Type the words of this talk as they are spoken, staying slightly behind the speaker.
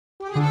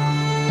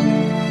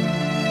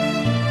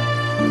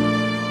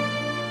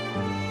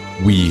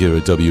We here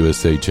at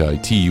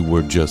WSHIT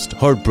were just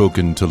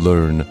heartbroken to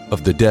learn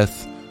of the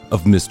death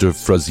of Mr.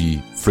 Fuzzy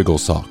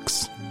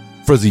Frigglesocks.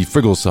 Fuzzy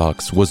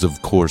Frigglesocks was, of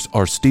course,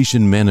 our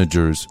station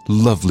manager's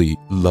lovely,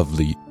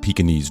 lovely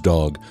Pekingese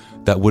dog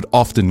that would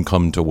often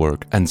come to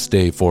work and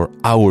stay for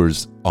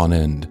hours on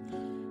end.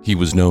 He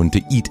was known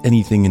to eat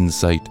anything in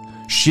sight,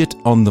 shit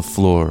on the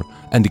floor,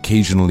 and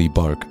occasionally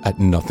bark at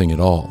nothing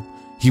at all.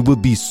 He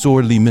would be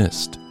sorely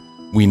missed.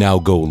 We now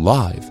go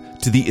live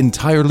to the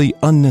entirely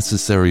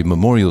unnecessary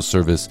memorial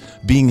service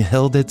being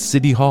held at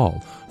City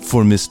Hall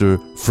for Mr.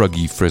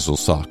 Fruggy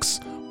Frizzlesocks.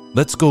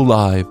 Let's go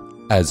live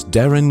as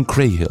Darren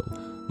Crahill,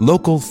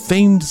 local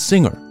famed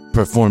singer,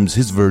 performs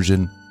his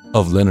version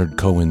of Leonard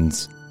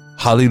Cohen's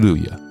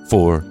Hallelujah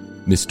for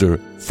Mr.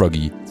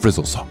 Fruggy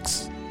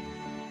Frizzlesocks.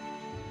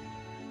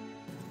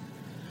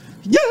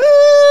 Yeah!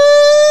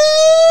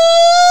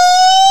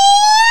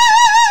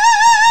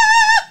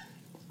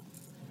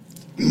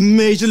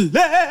 Major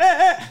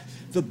Le,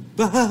 the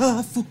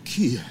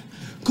Bafouki,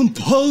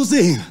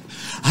 composing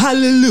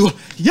Hallelujah,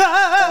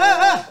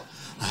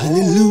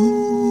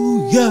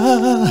 Hallelujah,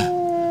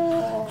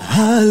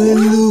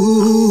 Hallelujah,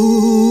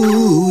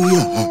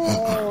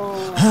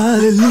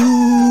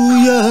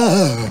 Hallelujah,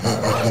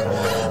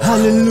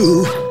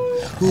 Hallelujah.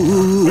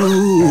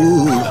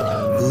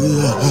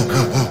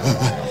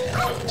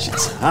 She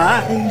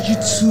tied you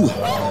to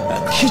a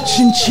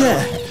kitchen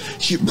chair.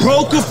 She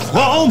broke a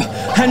foam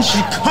and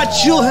she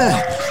cut your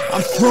hair.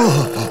 I'm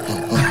through.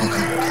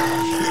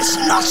 It's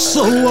not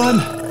so warm.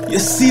 You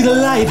see the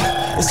light.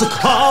 It's a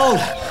cold.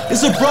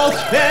 It's a broken.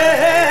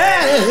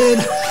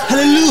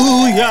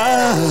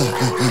 Hallelujah.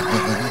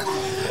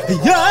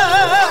 Yeah.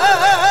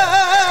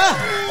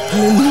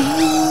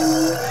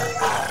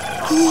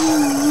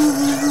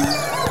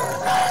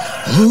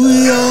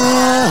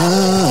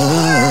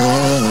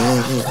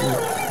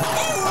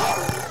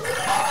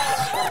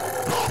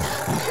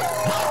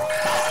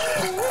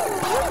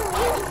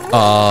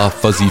 Ah,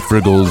 Fuzzy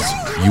Friggles,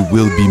 you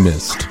will be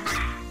missed.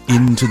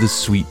 Into the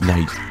sweet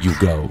night you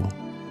go.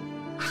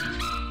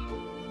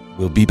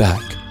 We'll be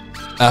back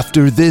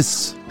after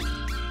this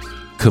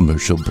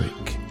commercial break.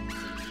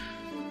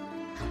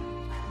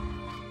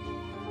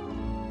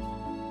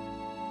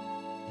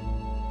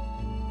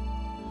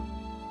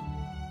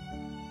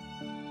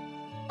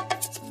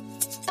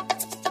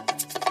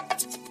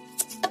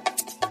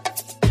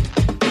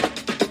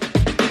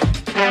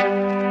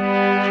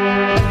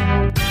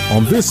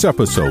 On this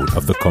episode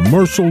of The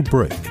Commercial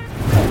Break.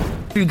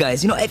 You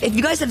guys, if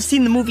you guys have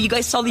seen the movie, you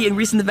guys saw the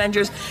recent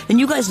Avengers, and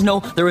you guys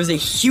know there was a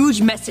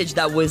huge message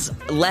that was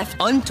left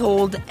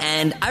untold,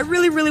 and I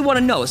really, really want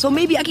to know. So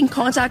maybe I can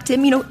contact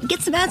him,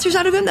 get some answers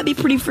out of him. That'd be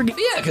pretty freaking...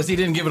 Yeah, because he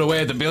didn't give it away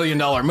at the $1 billion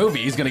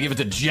movie. He's going to give it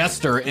to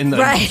Jester in the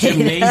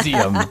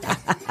gymnasium.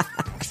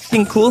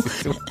 Freaking cool.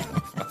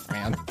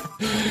 Man,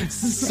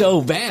 this is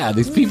so bad.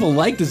 These people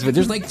like this video.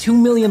 There's like 2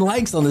 million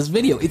likes on this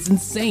video. It's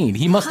insane.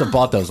 He must have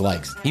bought those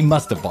likes.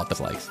 Must have.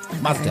 Must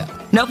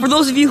have. Now, for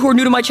those of you who are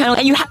new to my channel,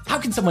 and how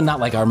can someone not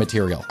like our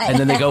material? And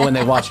then they go and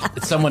they watch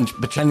someone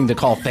pretending to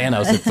call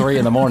Thanos at 3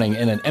 a.m.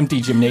 in an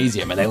empty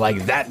gymnasium, and they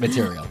like that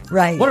material.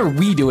 Right. What are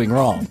we doing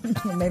wrong?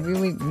 Maybe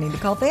we need to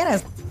call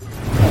Thanos.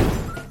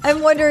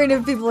 I'm wondering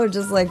if people are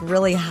just like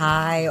really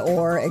high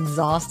or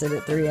exhausted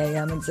at 3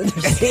 a.m. and so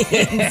they're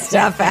seeing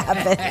stuff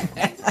happen.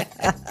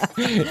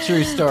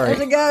 True story.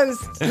 There's a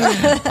ghost.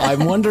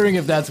 I'm wondering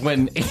if that's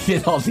when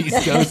all these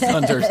ghost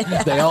hunters,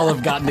 they all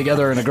have gotten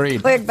together and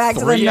agreed. Quick, back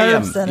to the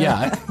nerve center.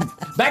 Yeah.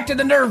 Back to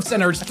the nerve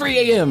center. It's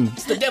 3 a.m.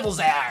 It's the devil's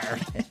hour.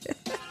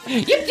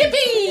 Yip,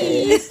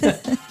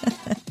 yippee!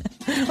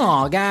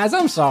 Aw, guys,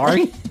 I'm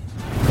sorry.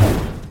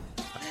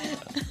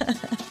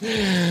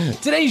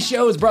 Today's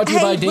show is brought to you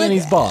by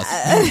Danny's boss.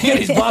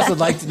 Danny's boss would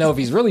like to know if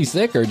he's really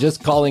sick or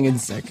just calling in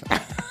sick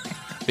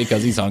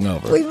because he's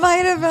hungover. We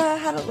might have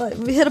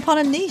hit upon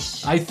a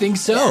niche. I think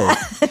so.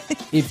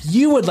 If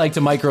you would like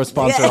to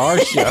micro-sponsor our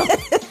show,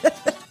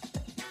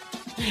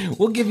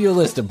 we'll give you a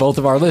list of both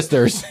of our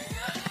listeners.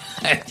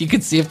 You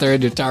can see if they're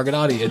in your target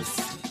audience.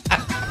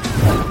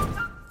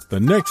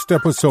 The next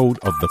episode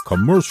of The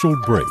Commercial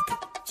Break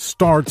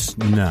starts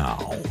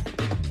now.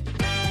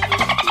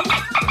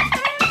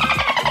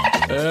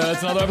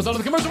 It's another episode of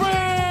The Commercial Break!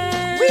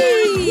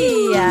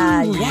 Whee!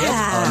 Yeah.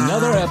 Yes,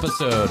 another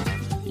episode.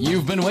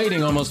 You've been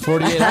waiting almost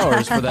 48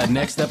 hours for that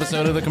next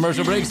episode of The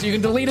Commercial Break, so you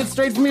can delete it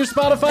straight from your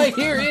Spotify.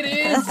 Here it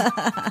is.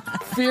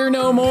 Fear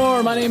no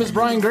more. My name is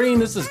Brian Green.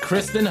 This is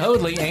Kristen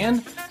Hoadley,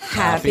 and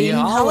Happy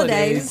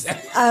holidays.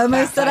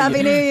 Almost said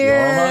Happy New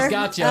Year. Almost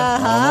gotcha.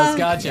 Almost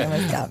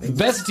gotcha.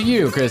 Best to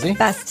you, Chrissy.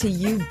 Best to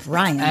you,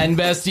 Brian. And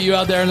best to you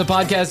out there in the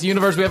podcast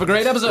universe. We have a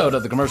great episode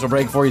of The Commercial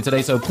Break for you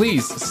today, so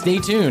please stay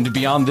tuned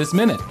beyond this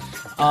minute.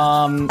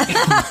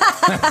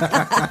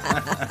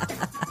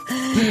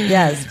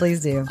 Yes,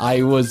 please do.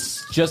 I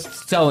was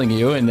just telling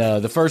you in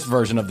the first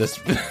version of this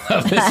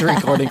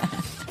recording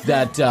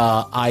that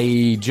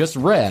I just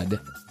read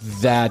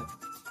that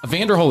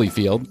Evander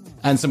Holyfield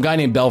and some guy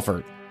named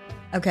Belfort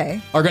are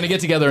going to get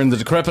together in the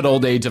decrepit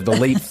old age of the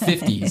late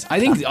 50s. I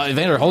think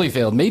Evander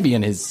Holyfield may be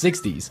in his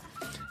 60s.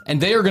 And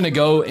they are going to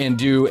go and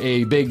do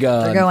a big...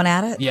 They're going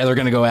at it? Yeah, they're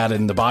going to go at it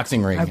in the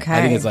boxing ring. Okay.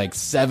 I think it's like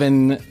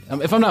 7...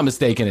 If I'm not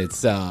mistaken,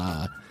 it's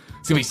going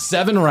to be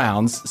 7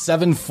 rounds,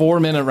 7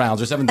 4-minute rounds,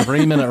 or 7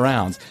 3-minute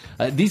rounds.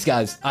 These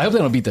guys, I hope they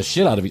don't beat the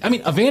shit out of you. I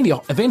mean,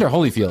 Evander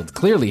Holyfield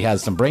clearly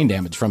has some brain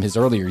damage from his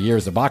earlier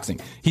years of boxing.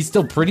 He's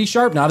still pretty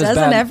sharp, not as bad.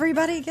 Doesn't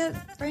everybody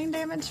get brain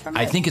damage from it?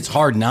 I think it's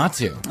hard not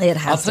to. It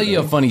has I'll tell you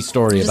a funny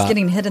story You're about... just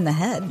getting hit in the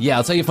head. Yeah,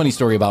 I'll tell you a funny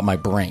story about my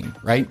brain,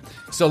 right?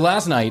 So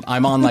last night,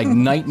 I'm on like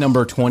night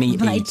number 28.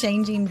 My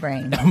changing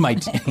brain. I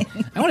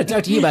want to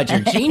talk to you about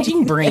your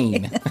changing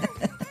brain.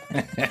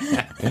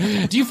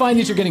 Do you find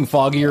that you're getting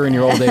foggier in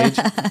your old age?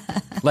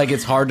 Like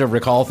it's hard to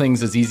recall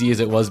things as easy as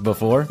it was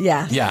before?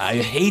 Yeah. Yeah, I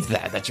hate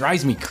that. That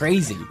drives me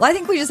crazy. Well, I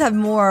think we just have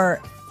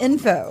more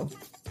info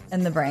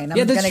in the brain. I'm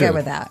going to go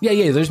with that.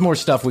 Yeah. There's more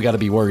stuff we got to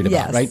be worried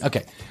about, Yes. right?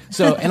 Okay.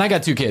 So, and I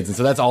got 2 kids, and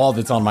so that's all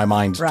that's on my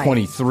mind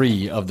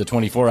 23 of the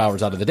 24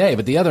 hours out of the day.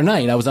 But the other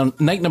night, I was on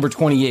night number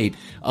 28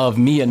 of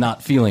Mia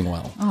not feeling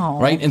well,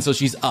 right? And so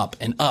she's up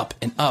and up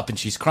and up, and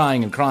she's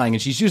crying and crying,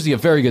 and she's usually a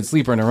very good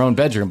sleeper in her own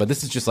bedroom, but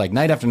this is just like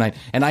night after night,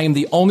 and I am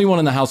the only one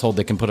in the household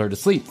that can put her to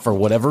sleep for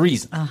whatever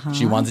reason.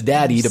 She wants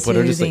daddy to put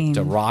her to sleep,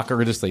 to rock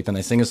her to sleep, and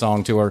I sing a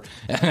song to her.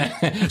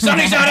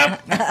 Sonny, sat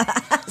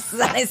up!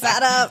 Sonny,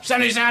 sat up!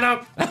 Sonny, sat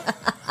up!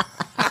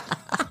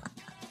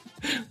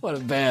 What a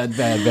bad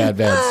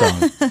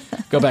song.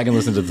 Go back and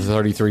listen to the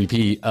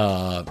 33P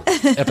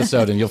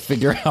episode and you'll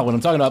figure out what I'm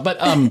talking about.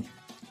 But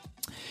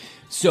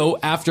so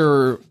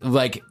after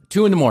like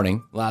 2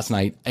 a.m. last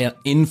night,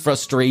 in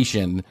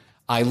frustration,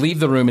 I leave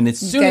the room and as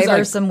soon as Gave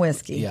her some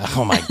whiskey. Yeah,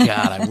 oh my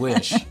God, I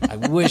wish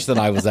that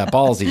I was that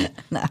ballsy.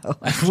 No.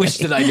 I wish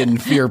that I didn't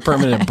fear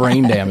permanent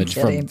brain damage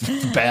from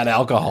bad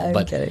alcohol. I'm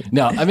but kidding.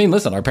 no, I mean,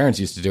 listen, our parents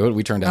used to do it.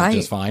 We turned out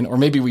just fine. Or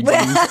maybe we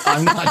didn't.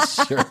 I'm not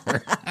sure.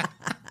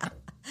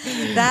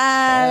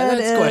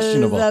 That's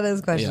questionable. That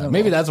is questionable. Yeah,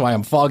 maybe that's why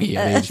I'm foggy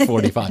at age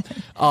 45.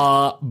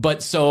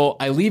 But so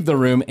I leave the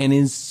room, and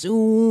as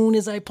soon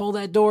as I pull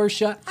that door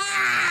shut,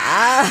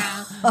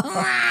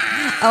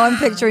 I'm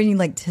picturing you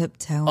like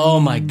tiptoeing. oh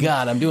my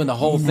God, I'm doing the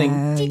whole thing.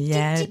 And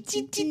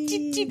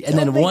And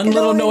then one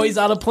little noise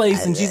out of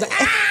place, and she's like,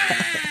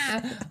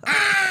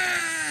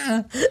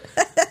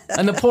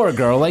 And the poor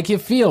girl, like you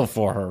feel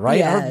for her, right?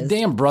 Yes. Her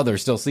damn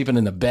brother's still sleeping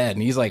in the bed,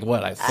 and he's like,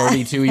 what,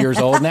 32 years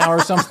old now or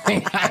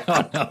something? I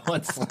don't know.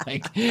 It's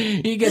like,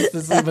 he gets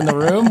to sleep in the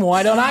room.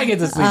 Why don't I get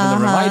to sleep in the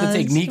room? I had to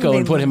take Nico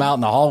and put him out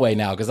in the hallway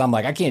now because I'm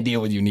like, I can't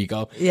deal with you,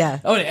 Nico. Yeah.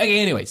 Okay,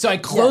 anyway, so I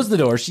close the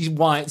door. She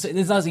whines.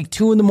 It's not like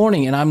 2 a.m,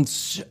 and I'm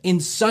in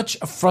such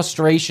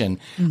frustration.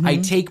 I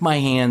take my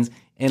hands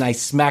and I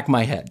smack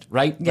my head,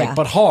 right? Yeah. Like,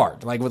 but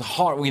hard, like with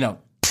hard, I like,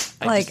 just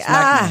smack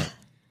my head.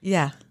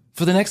 Yeah.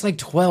 For the next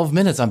 12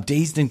 minutes, I'm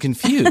dazed and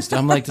confused.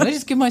 I'm like, did I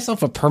just give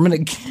myself a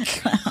permanent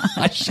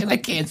concussion? I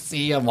can't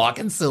see. I'm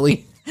walking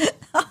silly.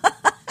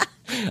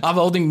 I'm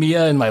holding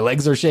Mia and my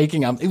legs are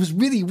shaking. It was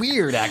really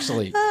weird,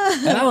 actually. And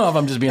I don't know if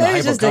I'm just being a Maybe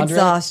hypochondriac. just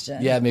exhaustion.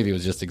 Yeah, maybe it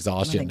was just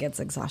exhaustion. I think it's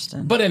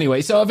exhaustion. But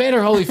anyway, so Evander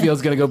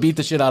Holyfield's going to go beat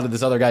the shit out of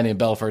this other guy named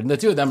Belford, and the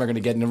two of them are going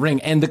to get in the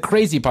ring. And the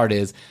crazy part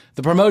is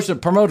the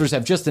promoters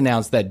have just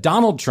announced that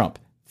Donald Trump,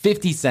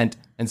 50 Cent,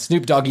 and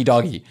Snoop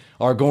Doggy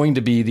are going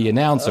to be the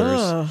announcers.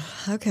 Oh,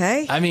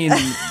 okay. I mean,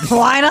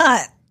 why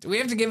not? do we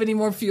have to give any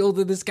more fuel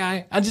to this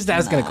guy? I'm just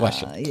asking a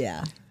question.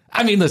 Yeah.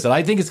 I mean, listen,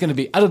 I think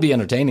it'll be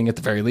entertaining at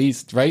the very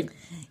least, right?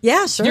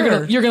 Yeah,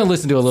 sure. You're gonna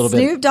listen to a little bit.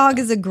 Snoop Dogg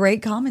is a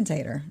great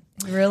commentator.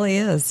 He really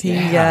is. He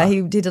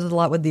did a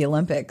lot with the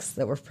Olympics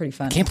that were pretty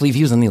fun. Can't believe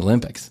he was in the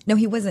Olympics. No,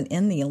 he wasn't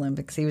in the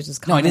Olympics. He was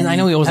just No, I didn't. I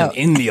know he wasn't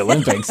in the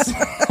Olympics.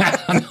 I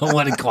don't know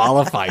what he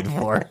qualified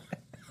for.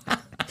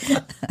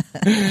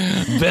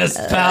 Best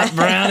pot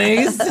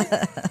brownies,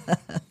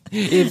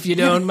 if you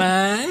don't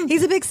mind.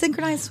 He's a big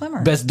synchronized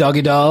swimmer. Best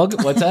doggy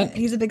dog. What's that?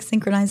 He's a big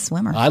synchronized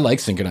swimmer. I like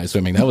synchronized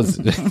swimming. That was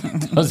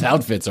those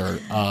outfits are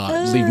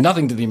leave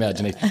nothing to the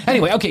imagination.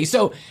 Anyway, okay,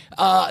 so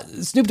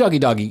Snoop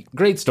Doggy,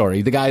 great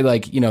story. The guy,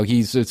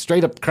 he's a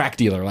straight up crack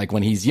dealer, like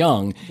when he's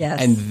young,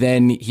 Yes. and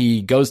then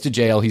he goes to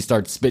jail. He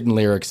starts spitting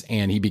lyrics,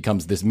 and he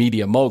becomes this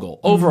media mogul.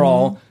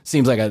 Overall,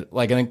 seems like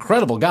an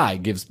incredible guy.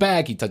 Gives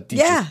back. He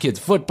teaches kids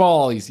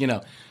football. He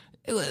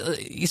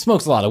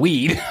smokes a lot of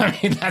weed. I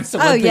mean, that's the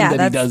one thing that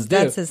he does do.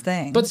 That's his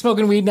thing. But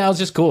smoking weed now is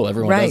just cool.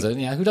 Everyone Right. does it.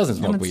 Yeah, who doesn't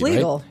smoke it's weed,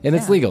 legal. right? And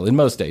it's legal in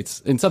most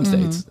states. In some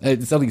states,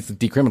 it's at least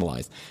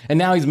decriminalized. And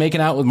now he's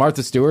making out with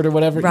Martha Stewart or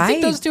whatever. You Right.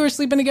 think those two are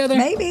sleeping together?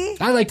 Maybe.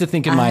 I like to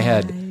think in my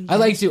head. I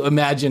like to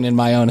imagine in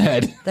my own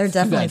head. They're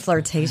definitely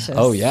flirtatious.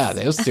 Oh yeah,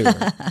 those two.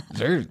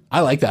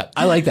 I like that.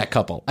 I like that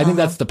couple. I think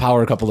that's the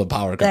power couple of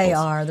power couples. They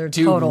are. They're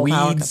two total power weed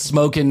couples.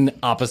 smoking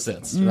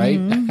opposites, right?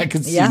 I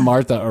could see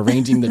Martha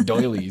arranging the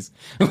doilies.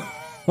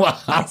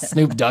 Wow,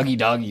 Snoop Doggy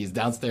is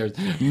downstairs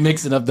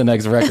mixing up the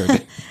next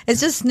record.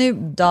 It's just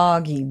Snoop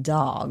Doggy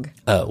Dog.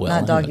 Well,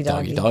 not Doggy.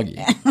 No,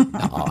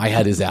 I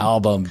had his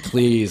album,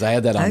 please. I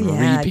had that on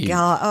repeat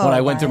God. Oh, when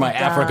I went through my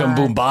God. African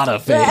Boombada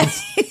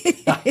phase.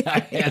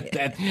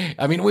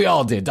 I mean, we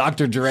all did.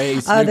 Dr. Dre,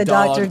 Snoop the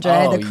Dogg. Dr.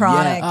 Dre, the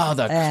Chronic. Yeah. Oh,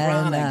 the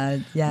Chronic.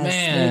 And,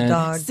 Man. Snoop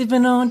Dogg.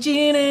 Sipping on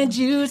gin and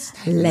juice.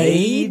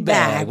 Laid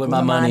back with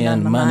my money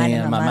and my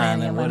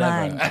mind and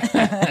whatever.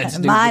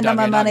 Mind on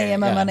my money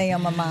and my money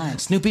on my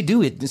mind. Snoopy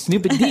do it.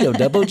 Snoopy Dio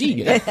double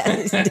G.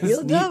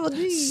 Double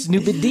G.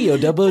 Snoopy Dio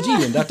double G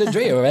and Dr.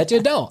 Dre are at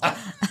your door.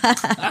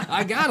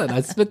 I got it.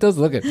 I spit those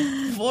looking.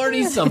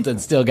 40-something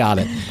still got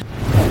it.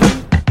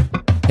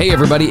 Hey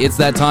everybody, it's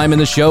that time in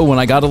the show when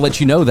I gotta let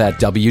you know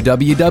that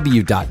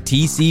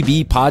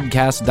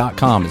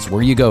www.tcbpodcast.com is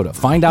where you go to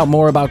find out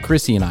more about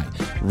Chrissy and I,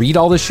 read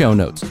all the show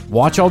notes,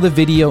 watch all the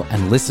video,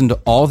 and listen to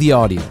all the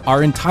audio.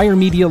 Our entire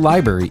media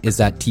library is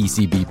at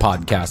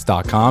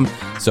tcbpodcast.com,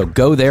 so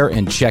go there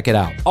and check it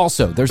out.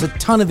 Also, there's a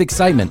ton of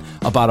excitement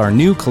about our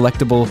new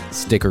collectible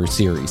sticker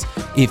series.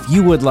 If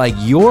you would like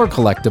your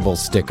collectible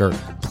sticker,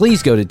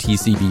 please go to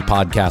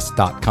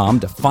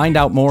tcbpodcast.com to find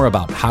out more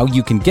about how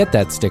you can get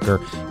that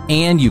sticker,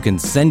 and you can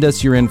send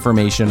us your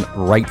information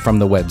right from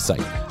the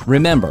website.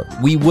 Remember,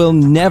 we will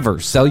never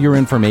sell your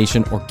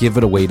information or give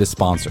it away to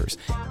sponsors.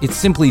 It's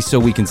simply so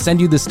we can send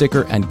you the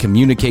sticker and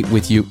communicate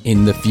with you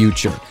in the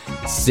future.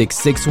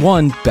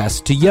 661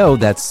 best to yo,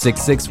 that's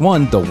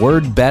 661, the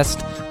word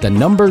best, the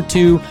number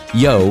 2,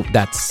 yo,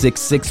 that's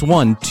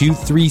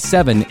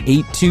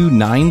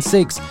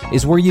 661-237-8296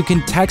 is where you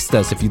can text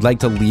us if you'd like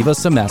to leave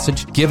us a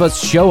message, give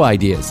us show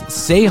ideas,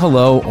 say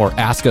hello, or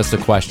ask us a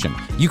question.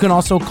 You can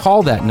also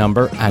call that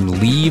number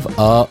and leave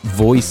a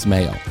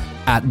voicemail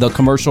at The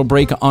Commercial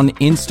Break on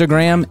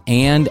Instagram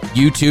and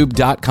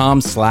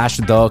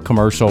youtube.com/The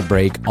Commercial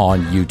Break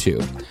on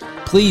YouTube.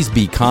 Please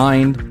be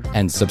kind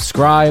and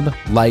subscribe,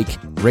 like,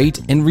 rate,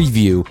 and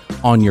review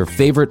on your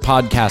favorite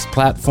podcast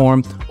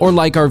platform, or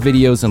like our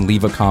videos and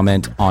leave a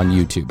comment on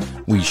YouTube.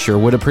 We sure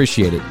would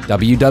appreciate it.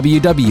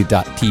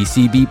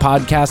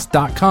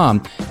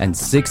 www.tcbpodcast.com and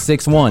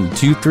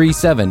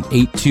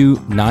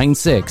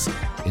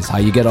 661-237-8296 is how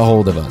you get a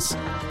hold of us.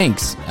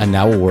 Thanks, and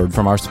now a word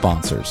from our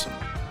sponsors.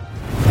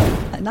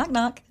 Knock,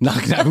 knock.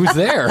 Knock, knock. Who's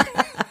there?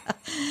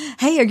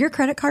 Hey, are your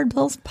credit card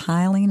bills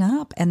piling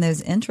up and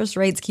those interest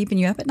rates keeping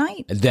you up at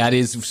night? That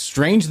is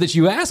strange that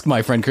you ask,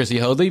 my friend Chrissy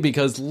Hoadley,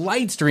 because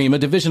Lightstream, a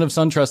division of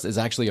SunTrust, is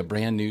actually a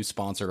brand new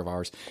sponsor of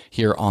ours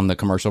here on The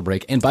Commercial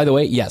Break. And by the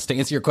way, yes, to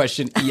answer your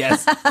question,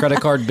 yes, credit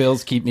card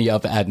bills keep me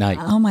up at night.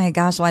 Oh my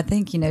gosh. Well, I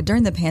think,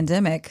 during the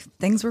pandemic,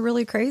 things were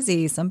really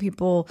crazy. Some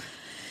people,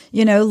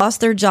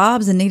 lost their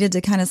jobs and needed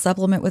to kind of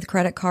supplement with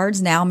credit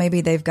cards. Now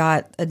maybe they've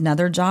got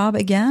another job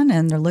again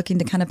and they're looking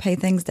to kind of pay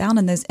things down.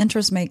 And those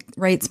interest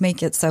rates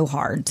make it so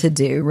hard to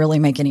really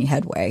make any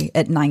headway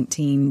at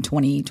 19,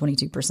 20,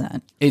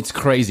 22%. It's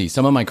crazy.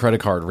 Some of my credit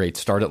card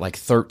rates start at like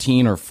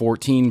 13 or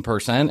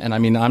 14%. And I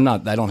mean, I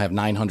don't have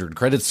 900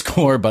 credit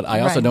score, but I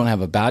also don't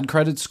have a bad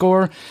credit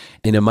score.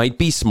 And it might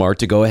be smart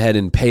to go ahead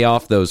and pay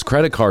off those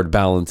credit card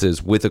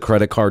balances with a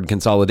credit card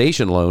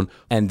consolidation loan.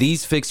 And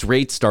these fixed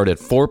rates start at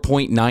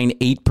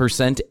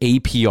 4.98%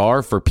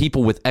 APR for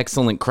people with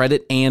excellent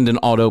credit and an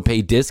auto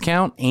pay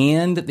discount.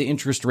 And the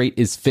interest rate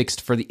is fixed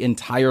for the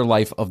entire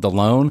life of the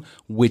loan,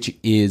 which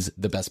is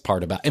the best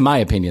part about, in my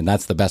opinion,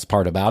 that's the best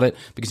part about it,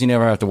 because you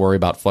never have to worry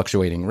about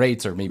fluctuating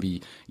rates, or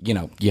maybe,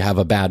 you have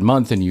a bad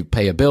month and you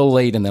pay a bill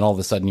late and then all of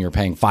a sudden you're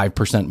paying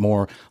 5%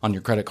 more on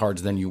your credit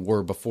cards than you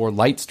were before.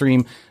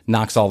 Lightstream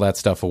knocks all that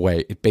stuff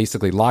away. It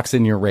basically locks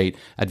in your rate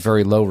at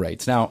very low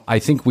rates. Now, I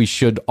think we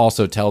should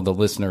also tell the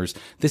listeners,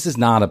 this is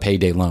not a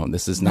payday loan.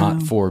 This is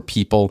not for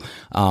people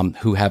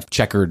who have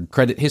checkered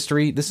credit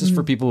history. This is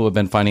for people who have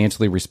been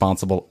financially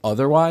responsible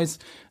otherwise,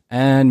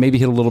 and maybe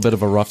hit a little bit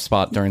of a rough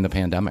spot during the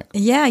pandemic.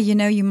 Yeah,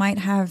 you might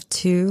have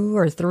 2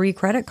 or 3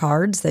 credit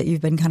cards that you've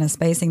been kind of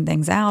spacing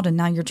things out, and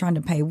now you're trying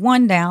to pay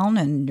one down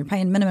and you're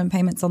paying minimum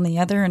payments on the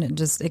other, and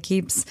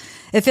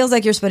it feels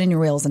like you're spinning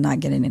your wheels and not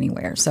getting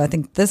anywhere. So I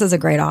think this is a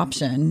great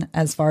option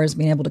as far as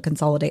being able to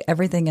consolidate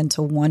everything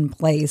into one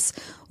place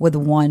with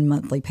one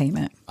monthly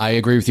payment. I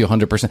agree with you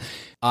 100%.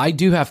 I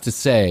do have to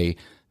say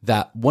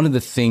that one of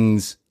the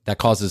things that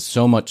causes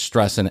so much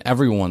stress in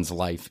everyone's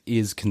life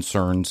is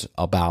concerns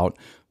about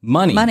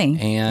money.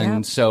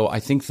 And so I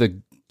think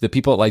the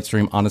people at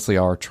Lightstream honestly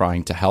are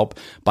trying to help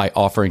by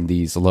offering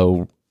these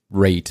low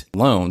rate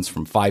loans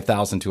from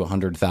 $5,000 to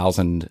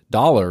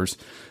 $100,000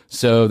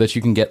 so that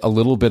you can get a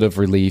little bit of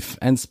relief,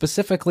 and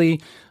specifically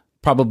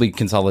probably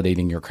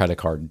consolidating your credit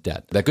card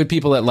debt. The good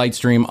people at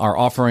Lightstream are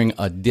offering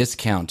a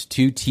discount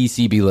to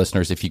TCB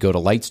listeners if you go to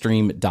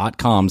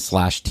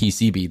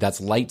lightstream.com/TCB. That's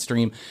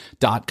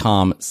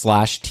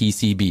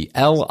lightstream.com/TCB.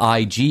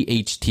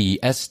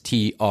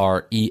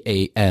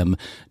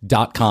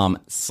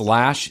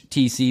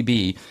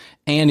 lightstream.com/TCB.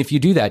 And if you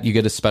do that, you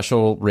get a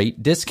special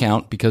rate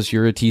discount because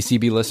you're a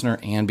TCB listener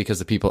and because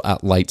the people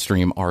at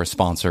Lightstream are a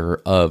sponsor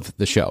of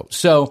the show.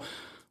 So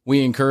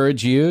we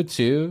encourage you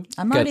to...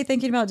 I'm already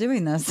thinking about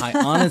doing this. I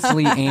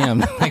honestly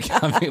am.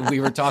 We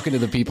were talking to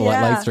the people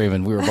at Lightstream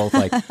and we were both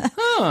like,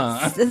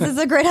 this is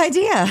a great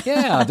idea.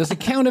 Yeah, does it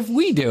count if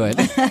we do it?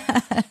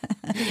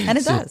 And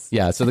it does.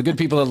 Yeah, so the good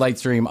people at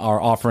Lightstream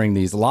are offering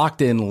these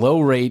locked-in,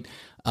 low-rate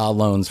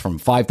loans from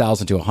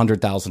 $5,000 to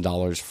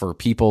 $100,000 for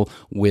people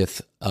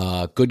with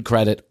good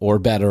credit or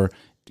better.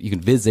 You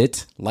can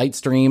visit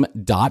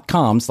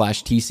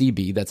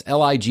lightstream.com/TCB. That's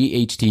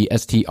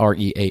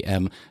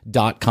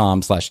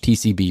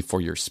lightstream.com/TCB for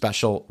your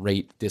special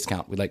rate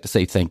discount. We'd like to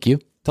say thank you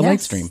to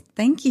Lightstream.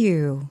 Thank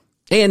you.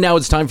 And now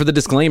it's time for the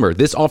disclaimer.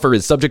 This offer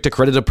is subject to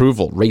credit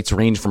approval. Rates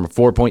range from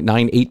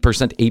 4.98%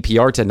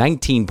 APR to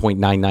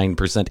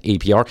 19.99%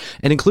 APR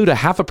and include a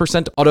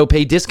 0.5% auto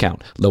pay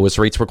discount. Lowest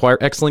rates require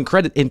excellent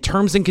credit and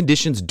terms and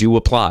conditions do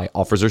apply.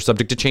 Offers are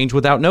subject to change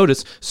without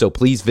notice, so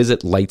please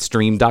visit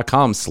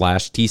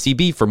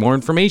lightstream.com/TCB for more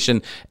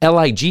information.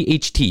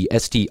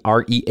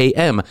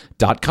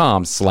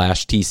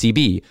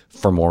 lightstream.com/TCB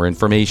for more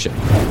information.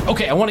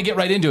 Okay, I want to get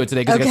right into it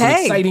today because I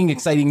got some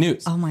exciting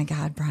news. Oh my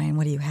God, Brian,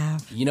 what do you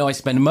have? You know, I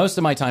spend most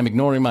of my time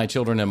ignoring my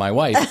children and my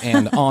wife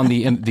and on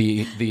the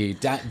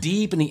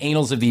deep in the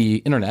annals of the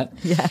internet.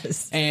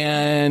 Yes.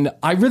 And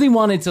I really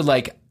wanted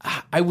to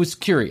I was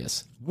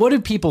curious. What do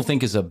people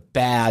think is a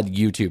bad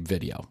YouTube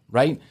video,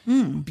 right?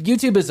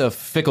 YouTube is a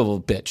fickle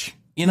bitch.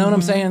 You know what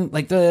I'm saying?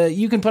 Like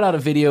you can put out a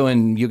video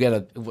and you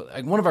get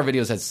one of our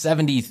videos has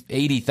 70,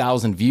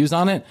 80,000 views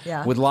on it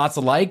with lots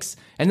of likes.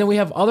 And then we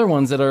have other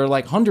ones that are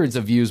like hundreds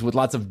of views with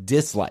lots of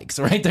dislikes,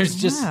 right?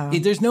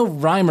 There's no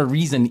rhyme or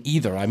reason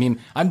either. I mean,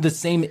 I'm the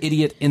same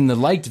idiot in the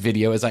liked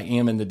video as I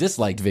am in the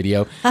disliked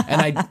video.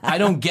 And I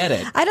don't get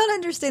it. I don't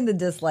understand the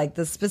dislike,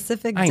 the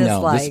specific dislike. I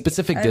know, the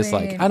specific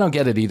dislike. I don't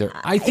get it either.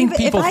 I think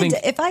people think...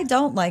 If I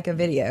don't like a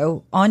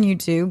video on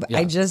YouTube,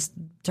 I just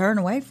turn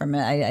away from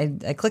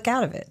it. I click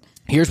out of it.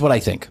 Here's what I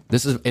think.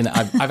 And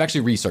I've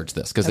actually researched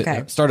this because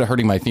it started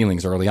hurting my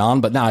feelings early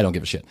on, but now I don't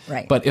give a shit.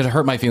 Right. But it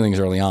hurt my feelings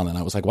early on, and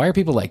I was like, why are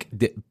people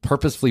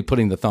purposefully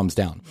putting the thumbs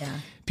down? Yeah.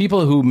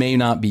 People who may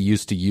not be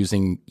used to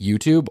using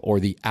YouTube or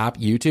the app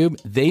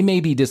YouTube, they may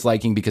be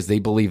disliking because they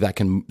believe that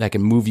can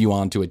move you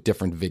on to a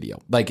different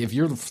video. Like if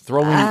you're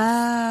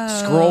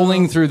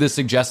scrolling through the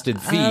suggested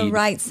feed.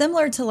 Right.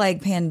 Similar to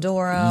like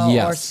Pandora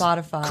or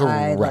Spotify.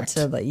 Correct.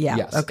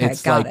 Yes. Okay.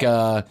 It's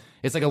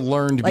it's like a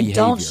learned behavior.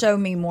 Don't show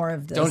me more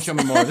of this. Don't show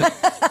me more of this.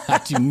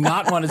 I do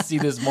not want to see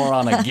this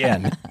moron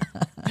again.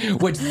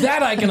 Which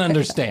that I can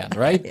understand,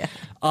 right? Yeah.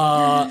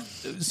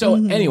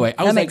 Anyway,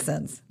 I was that makes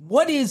sense.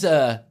 What is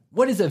a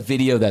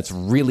video that's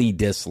really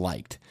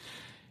disliked?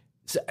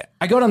 So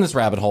I go down this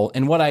rabbit hole,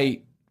 and what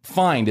I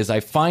find is I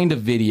find a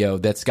video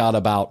that's got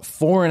about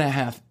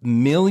 4.5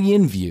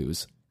 million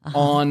views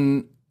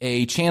on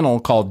a channel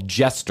called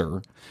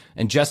Jester.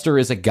 And Jester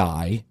is a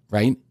guy,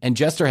 right? And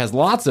Jester has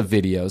lots of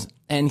videos,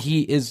 and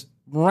he is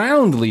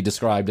roundly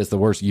described as the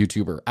worst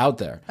YouTuber out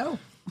there. Oh.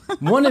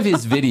 One of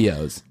his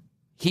videos,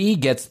 he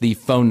gets the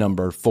phone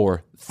number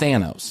for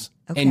Thanos.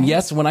 Okay. And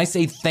yes, when I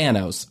say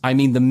Thanos, I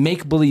mean the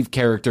make-believe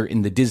character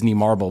in the Disney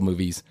Marvel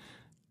movies,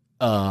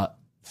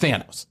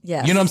 Thanos.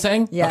 Yes. You know what I'm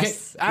saying?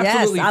 Yes. Okay.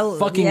 Absolutely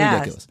fucking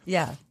ridiculous.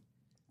 Yeah.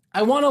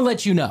 I want to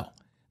let you know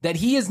that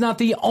he is not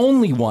the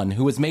only one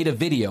who has made a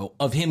video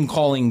of him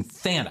calling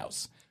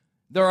Thanos.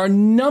 There are a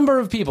number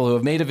of people who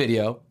have made a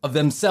video of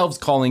themselves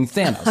calling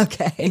Thanos.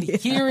 Okay. And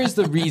here is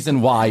the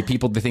reason why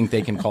people think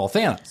they can call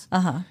Thanos.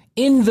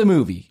 In the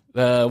movie,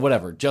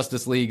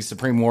 Justice League,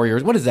 Supreme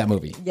Warriors. What is that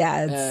movie?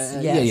 Yeah,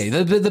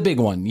 the big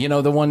one. You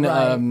know, the one,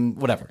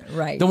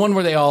 Right. The one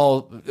where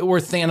where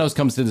Thanos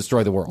comes to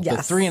destroy the world.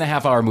 Yes. The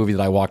 3.5-hour movie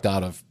that I walked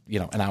out of,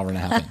 an hour and a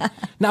half in.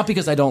 Not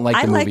because I don't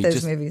like the movie. I like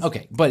those movies.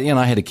 Okay, but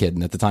I had a kid,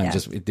 and at the time,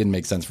 it didn't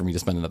make sense for me to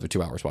spend another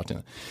 2 hours watching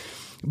it.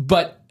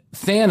 But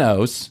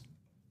Thanos,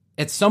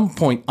 at some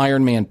point,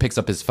 Iron Man picks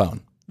up his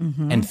phone,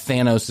 and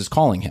Thanos is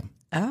calling him.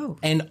 Oh.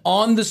 And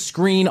on the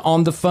screen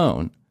on the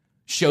phone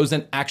shows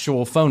an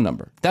actual phone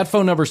number. That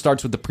phone number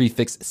starts with the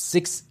prefix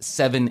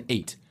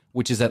 678,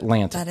 which is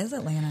Atlanta. That is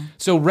Atlanta.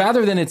 So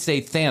rather than it say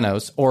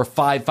Thanos or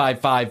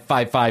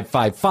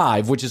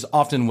 5555555, which is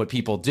often what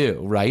people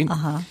do, right?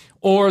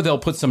 Or they'll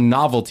put some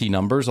novelty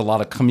numbers. A lot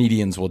of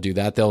comedians will do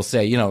that. They'll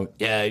say,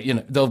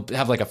 they'll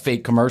have like a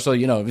fake commercial.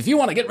 If you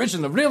want to get rich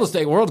in the real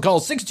estate world, call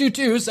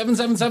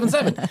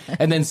 622-7777.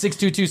 And then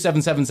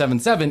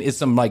 622-7777 is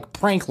some like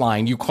prank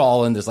line you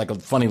call, and there's like a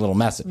funny little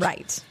message.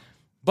 Right.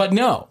 But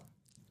no,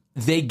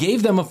 they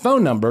gave them a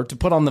phone number to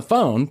put on the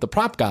phone, the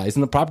prop guys,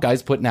 and the prop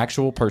guys put an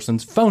actual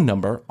person's phone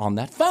number on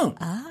that phone.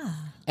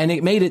 And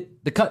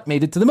the cut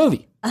made it to the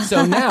movie.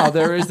 So now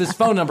there is this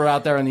phone number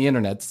out there on the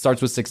internet,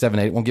 starts with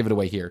 678, won't give it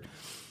away here.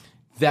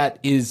 That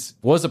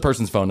was a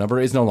person's phone number,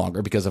 is no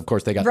longer, because of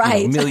course they got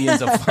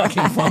millions of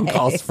fucking phone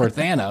calls for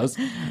Thanos,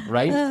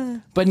 right?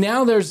 But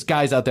now there's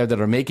guys out there that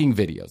are making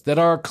videos that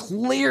are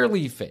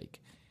clearly fake.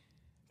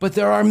 But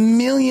there are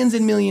millions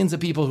and millions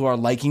of people who are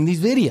liking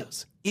these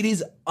videos. It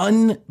is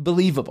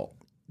unbelievable.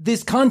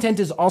 This content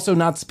is also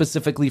not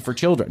specifically for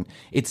children.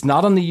 It's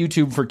not on the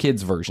YouTube for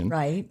Kids version.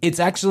 Right. It's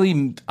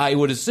actually, I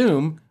would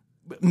assume,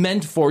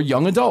 meant for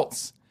young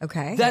adults.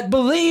 Okay. That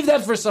believe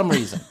that for some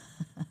reason,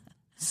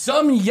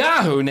 some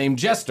Yahoo named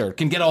Jester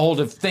can get a hold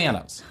of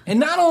Thanos. And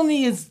not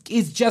only is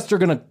Jester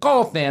going to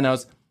call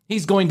Thanos,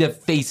 he's going to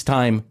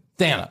FaceTime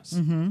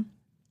Thanos.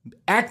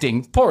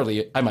 acting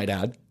poorly, I might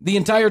add, the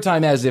entire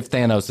time as if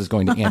Thanos is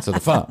going to answer the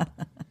phone.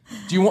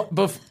 Do you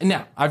want...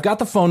 Now, I've got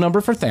the phone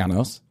number for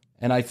Thanos,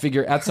 and I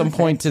figure at some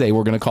point today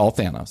we're going to call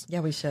Thanos.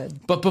 Yeah, we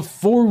should. But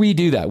before we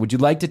do that, would you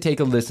like to take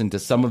a listen to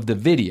some of the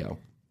video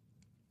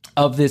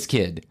of this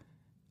kid,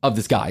 of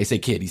this guy? I say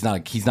kid, he's not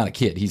a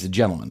kid, he's a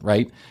gentleman,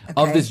 right? Okay.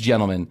 Of this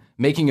gentleman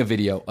making a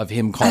video of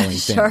him calling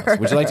Thanos.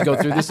 Would you like to go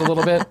through this a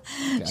little bit?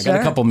 Okay, I got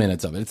a couple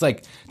minutes of it. It's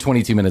like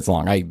 22 minutes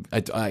long. I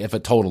have a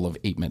total of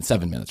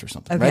 7 minutes or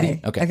something. Okay.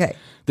 Ready? Okay.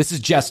 This is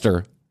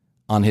Jester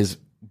on his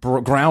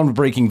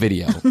groundbreaking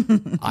video.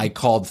 I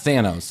called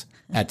Thanos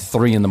at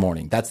 3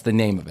 a.m. That's the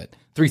name of it.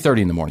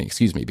 3:30 in the morning,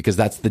 excuse me, because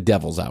that's the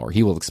devil's hour.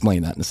 He will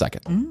explain that in a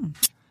second.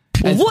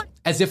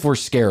 As if we're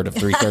scared of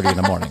 3:30 in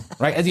the morning,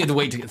 right? As you had to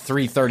wait to get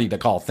 3:30 to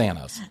call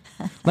Thanos.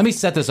 Let me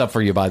set this up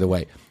for you, by the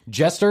way.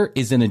 Jester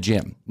is in a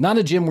gym, not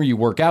a gym where you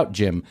work out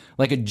gym,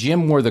 like a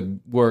gym where the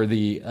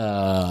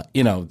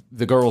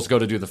girls go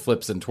to do the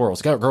flips and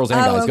twirls. Girls and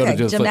guys go to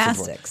do the flips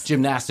and twirls.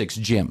 Gymnastics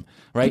gym,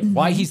 right? Mm-hmm.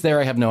 Why he's there,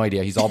 I have no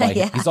idea. He's all by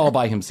he's all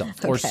by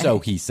himself, or so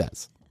he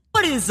says.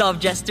 What is up,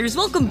 Jesters?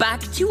 Welcome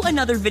back to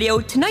another video.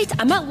 Tonight,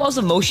 I'm at Laws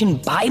of Motion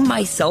by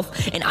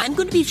myself, and I'm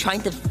going to be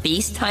trying to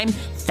FaceTime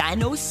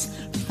Thanos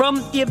from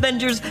the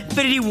Avengers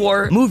Infinity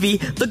War movie,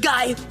 the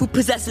guy who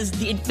possesses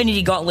the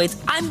Infinity Gauntlets.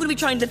 I'm going to be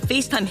trying to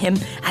FaceTime him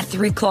at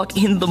 3 o'clock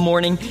in the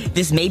morning.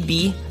 This may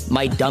be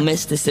my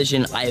dumbest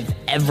decision I've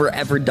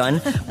ever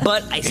done,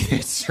 but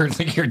it's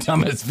certainly your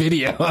dumbest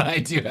video. I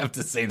do have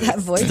to say this. That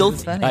voice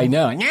is funny. I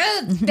know.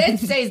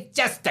 This is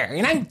Jester,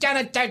 and I'm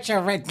gonna touch you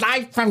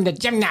live from the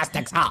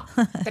gymnastics hall.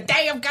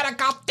 Today I'm gonna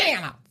call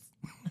Thanos.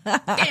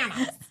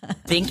 I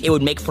think it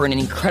would make for an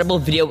incredible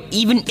video,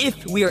 even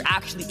if we are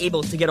actually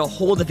able to get a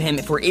hold of him,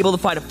 if we're able to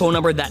find a phone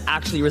number that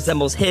actually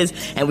resembles his,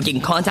 and we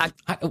can contact.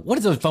 What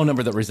is a phone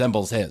number that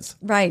resembles his?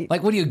 Right.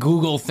 Like, what do you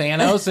Google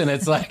Thanos, and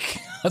it's like...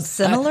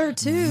 Similar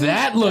to.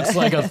 That looks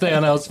like a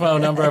Thanos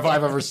phone number if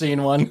I've ever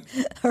seen one.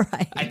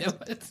 Right. I know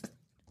it.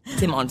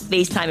 Him on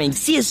FaceTime and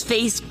see his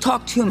face,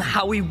 talk to him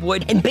how we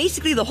would. And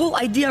basically the whole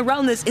idea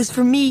around this is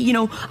for me,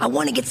 I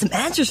want to get some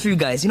answers for you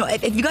guys.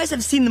 If you guys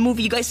have seen the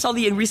movie, you guys saw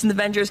the recent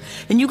Avengers,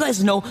 and you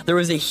guys know there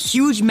was a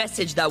huge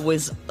message that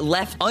was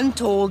left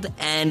untold,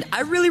 and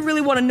I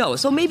really want to know.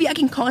 So maybe I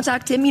can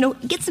contact him,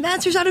 get some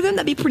answers out of him.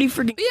 That'd be pretty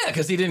freaking... Yeah,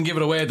 because he didn't give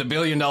it away at the $1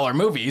 billion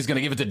movie. He's going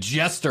to give it to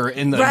Jester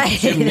in the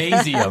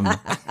gymnasium.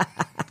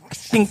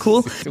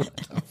 Cool. What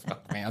the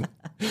fuck, man?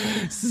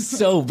 This is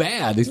so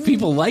bad. These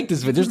people like this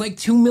video. There's like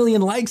 2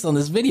 million likes on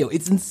this video.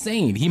 It's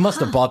insane. He must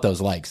have bought those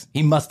likes.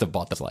 Okay. Must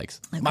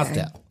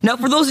have. Now,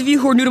 for those of you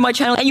who are new to my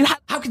channel, and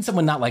how can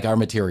someone not like our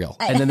material?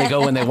 And then they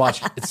go and they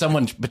watch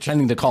someone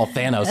pretending to call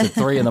Thanos at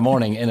 3 a.m.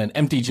 in an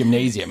empty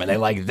gymnasium, and they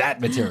like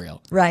that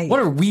material. Right. What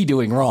are we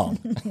doing wrong?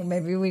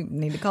 Maybe we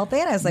need to call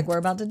Thanos like we're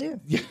about to do.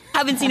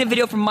 Haven't seen a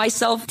video from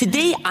myself.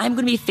 Today, I'm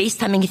going to be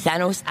FaceTiming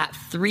Thanos at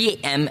 3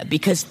 a.m.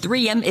 because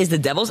 3 a.m. is the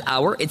devil's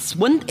hour. It's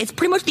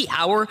pretty much the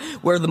hour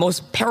where the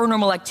most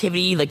paranormal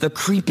activity, like the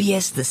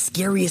creepiest, the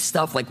scariest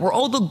stuff, like where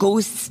all the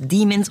ghosts,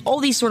 demons, all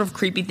these sort of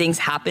creepy things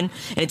happen,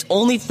 and it's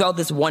only throughout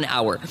this 1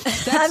 hour.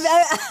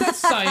 That's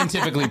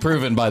scientifically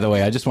proven, by the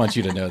way. I just want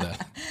you to know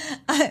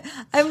that.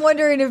 I'm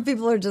wondering if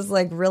people are just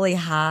like really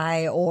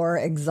high or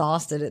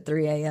exhausted at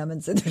 3 a.m.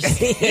 and so they're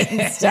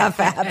seeing stuff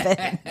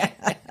happen.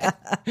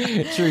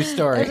 True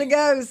story. There's a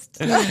ghost.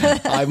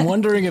 I'm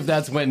wondering if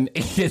that's when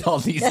all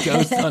these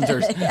ghost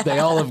hunters, they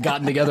all have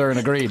gotten together and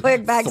agreed.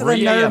 Quick, back to the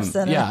nerve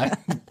center. Yeah.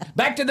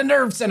 Back to the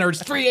nerve center.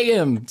 It's 3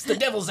 a.m. It's the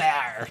devil's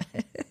hour.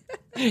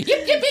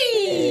 Yip,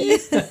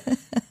 yippee!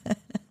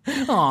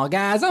 Aw,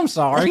 guys, I'm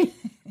sorry.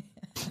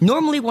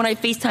 Normally, when I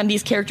FaceTime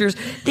these characters,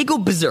 they go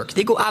berserk.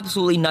 They go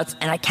absolutely nuts,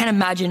 and I can't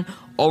imagine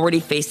already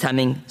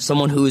FaceTiming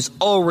someone who's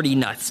already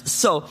nuts.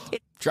 So...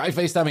 Try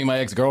FaceTiming my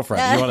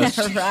ex-girlfriend.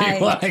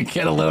 You want to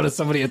get a load of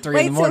somebody at 3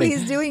 in the morning.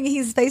 Wait, so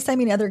he's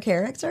FaceTiming other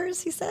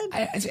characters, he said?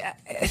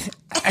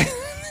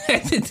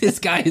 This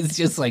guy is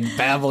just like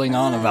babbling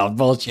on about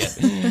bullshit.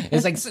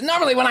 It's like, so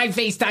normally when I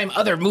FaceTime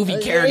other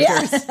movie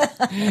characters,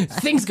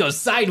 things go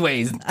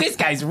sideways. This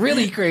guy's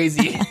really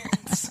crazy.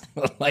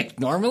 Like,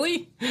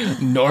 normally?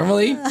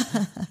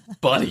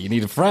 Buddy, you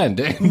need a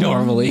friend.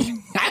 Normally.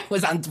 I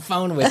was on the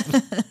phone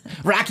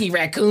with Rocky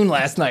Raccoon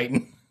last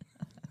night.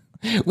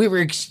 We were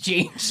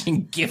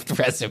exchanging gift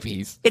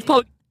recipes. It's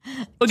probably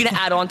going to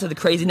add on to the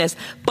craziness.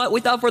 But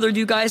without further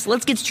ado, guys,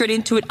 let's get straight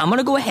into it. I'm going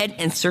to go ahead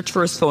and search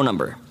for his phone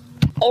number.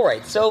 All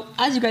right, so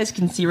as you guys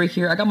can see right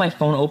here, I got my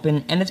phone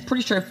open, and it's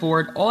pretty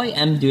straightforward. All I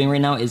am doing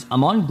right now is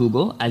I'm on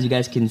Google, as you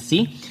guys can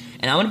see,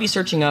 and I'm going to be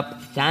searching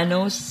up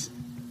Thanos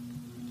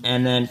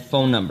and then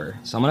phone number.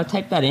 So I'm going to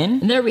type that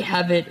in, and there we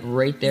have it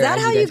right there. Is that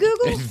how you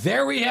Google?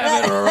 There we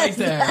have it right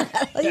there.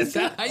 Is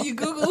that how you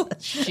Google?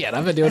 Shit,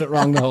 I've been doing it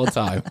wrong the whole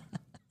time.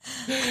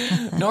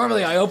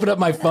 Normally, I open up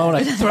my phone,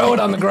 I throw it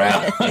on the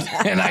ground,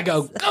 and I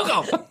go,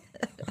 Google!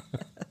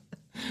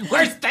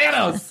 Where's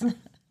Thanos?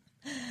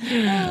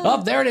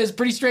 Oh, there it is.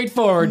 Pretty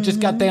straightforward. Just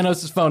got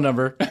Thanos' phone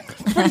number.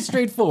 Pretty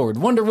straightforward.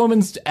 Wonder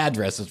Woman's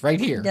address is right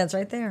here. Yeah, it's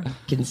right there.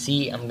 You can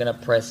see I'm going to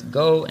press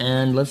go,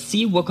 and let's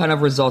see what kind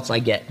of results I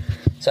get.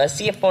 So I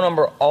see a phone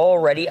number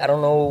already. I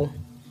don't know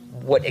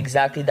what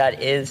exactly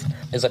that is.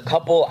 There's a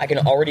couple I can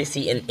already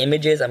see in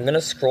images. I'm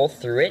gonna scroll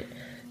through it.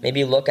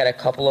 Maybe look at a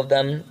couple of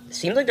them.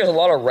 Seems like there's a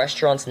lot of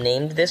restaurants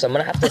named this. I'm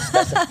gonna have to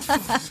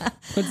specify.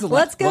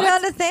 Let's go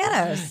down to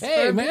Thanos.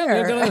 Hey, man,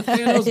 we're going to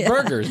Thanos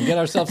Burgers and get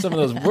ourselves some of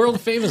those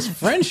world-famous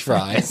French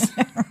fries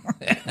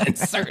and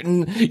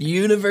certain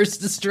universe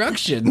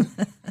destruction.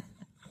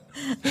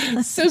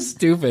 So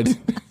stupid.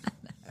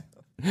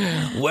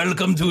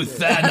 Welcome to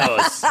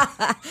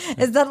Thanos.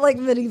 Is that like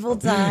medieval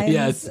times?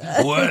 Yes.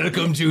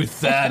 Welcome to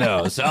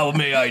Thanos. How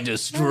may I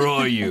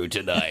destroy you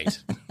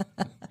tonight?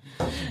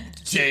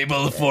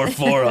 Table for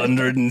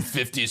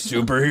 450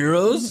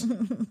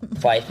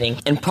 superheroes? I think.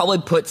 And probably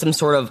put some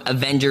sort of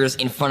Avengers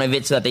in front of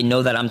it so that they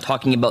know that I'm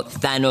talking about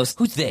Thanos.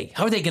 Who's they?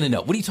 How are they going to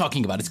know? What are you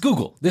talking about? It's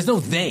Google. There's no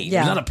they.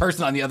 Yeah. There's not a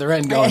person on the other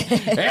end going,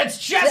 it's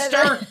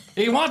Chester!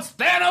 He wants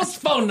Thanos'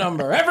 phone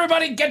number.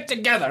 Everybody get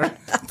together.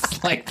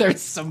 It's like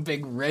there's some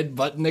big red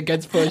button that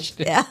gets pushed.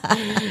 Yeah.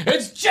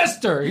 It's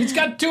Chester. He's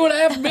got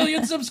 2.5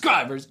 million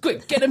subscribers.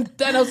 Quick, get him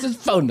Thanos'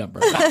 phone number.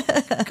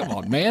 Come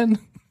on, man.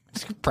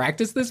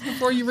 Practice this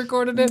before you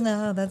recorded it?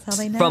 No, that's how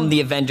they know. From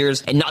the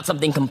Avengers and not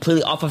something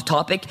completely off of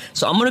topic.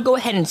 So I'm going to go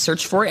ahead and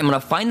search for it. I'm going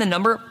to find the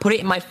number, put it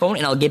in my phone,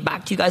 and I'll get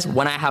back to you guys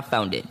when I have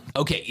found it.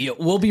 Okay,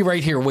 we'll be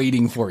right here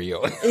waiting for you.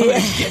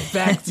 Let's get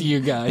back to you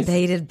guys.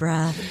 Bated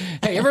breath.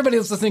 Hey, everybody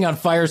that's listening on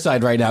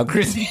Fireside right now,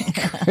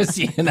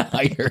 Chrissy and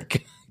I are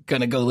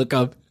going to go look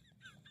up.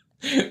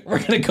 We're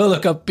going to go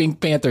look up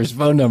Pink Panther's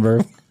phone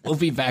number. We'll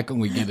be back when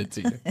we get it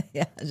to you.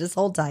 Yeah, just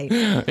hold tight.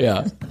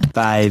 Yeah.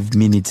 5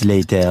 minutes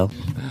later.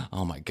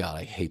 Oh my God,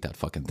 I hate that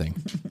fucking thing.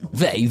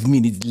 5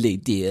 minutes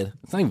later.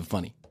 It's not even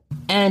funny.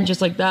 And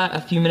just like that,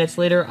 a few minutes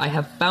later, I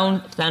have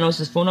found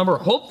Thanos' phone number.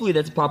 Hopefully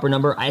that's a proper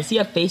number. I see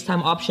a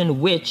FaceTime option,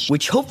 which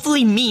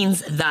hopefully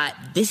means that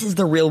this is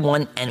the real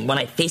one. And when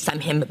I FaceTime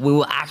him, we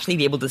will actually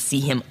be able to see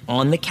him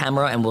on the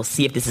camera, and we'll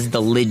see if this is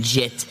the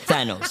legit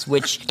Thanos,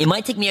 which it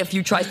might take me a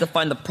few tries to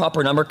find the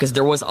proper number because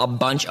there was a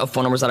bunch of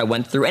phone numbers that I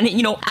went through. And,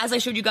 you know, as I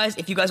showed you guys,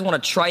 if you guys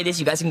want to try this,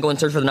 you guys can go and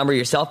search for the number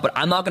yourself, but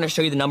I'm not going to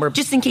show you the number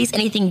just in case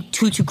anything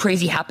too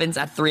crazy happens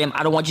at 3 a.m.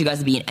 I don't want you guys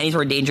to be in any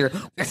sort of danger.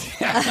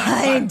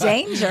 In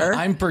danger?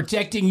 I'm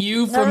protecting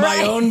you from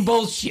my own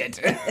bullshit.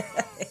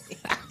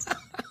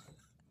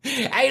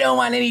 I don't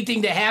want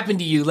anything to happen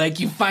to you, like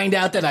you find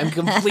out that I'm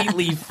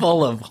completely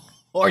full of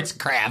horse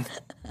crap.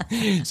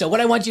 So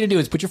what I want you to do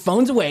is put your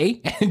phones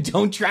away and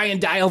don't try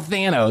and dial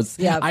Thanos.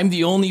 Yep. I'm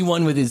the only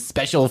one with his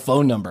special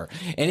phone number.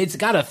 And it's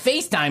got a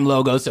FaceTime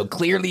logo, so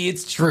clearly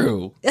it's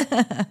true.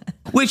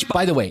 Which,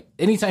 by the way,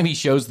 anytime he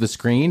shows the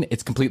screen,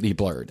 it's completely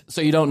blurred.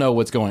 So you don't know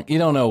what's going on. You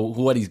don't know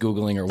what he's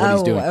Googling or what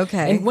he's doing.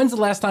 Okay. And when's the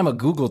last time a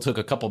Google took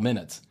a couple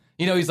minutes?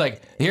 You know, he's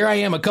like, here I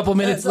am a couple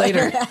minutes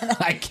later.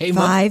 I came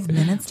 5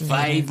 minutes later.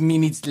 5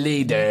 minutes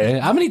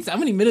later. How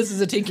many minutes does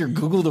it take your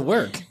Google to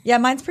work? Yeah,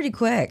 mine's pretty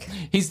quick.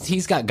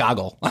 He's got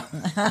goggle.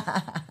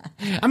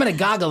 I'm going to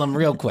goggle him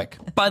real quick.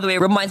 By the way,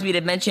 it reminds me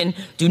to mention,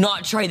 do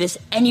not try this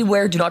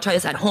anywhere. Do not try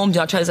this at home. Do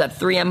not try this at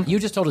 3M. You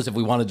just told us if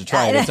we wanted to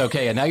try it, it's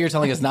okay. And now you're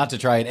telling us not to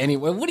try it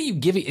anywhere. What are you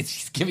giving?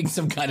 He's giving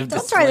some kind of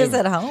disclaimer. Don't try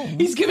this at home.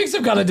 He's giving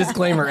some kind of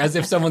disclaimer as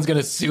if someone's going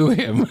to sue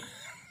him.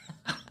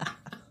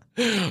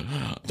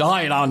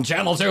 Died on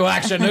Channel 2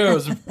 Action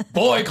News.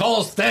 Boy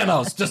calls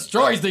Thanos,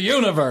 destroys the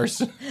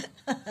universe.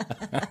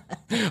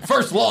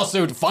 First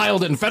lawsuit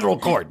filed in federal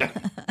court.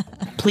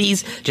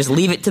 Please just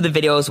leave it to the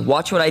videos.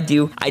 Watch what I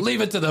do.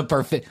 Leave it to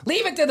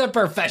the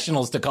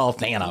professionals to call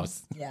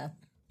Thanos. Yeah.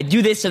 I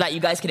do this so that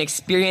you guys can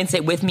experience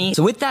it with me.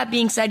 So with that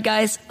being said,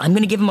 guys, I'm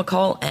going to give him a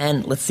call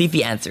and let's see if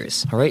he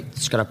answers. All right,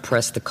 just got to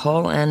press the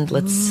call and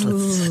let's.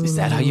 Is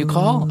that how you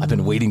call? I've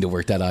been waiting to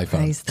work that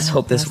iPhone. Let's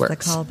hope this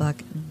works. The call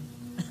button.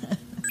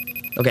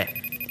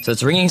 Okay, so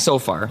it's ringing so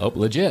far. Oh,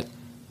 legit.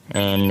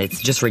 And it's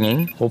just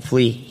ringing.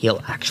 Hopefully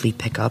he'll actually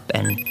pick up.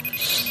 And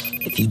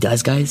if he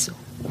does, guys,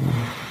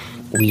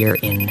 we are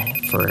in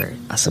for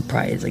a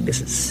surprise. Like, this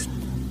is...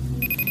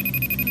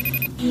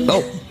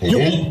 Oh,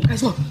 yo,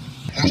 guys, look.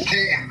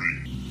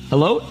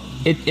 Hello?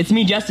 It's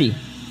me, Jesse.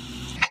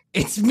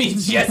 It's me,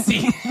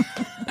 Jesse.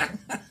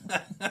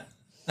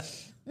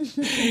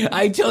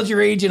 I told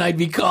your agent I'd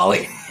be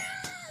calling.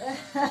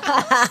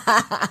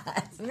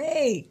 It's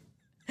me.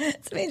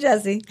 It's me,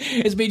 Jesse.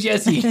 It's me,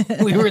 Jesse.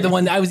 We were the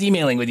one I was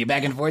emailing with you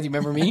back and forth. You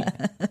remember me?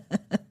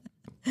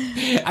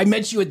 I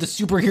met you at the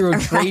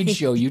superhero trade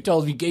show. You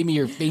gave me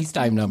your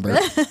FaceTime number. How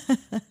do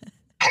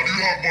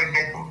you have my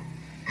number?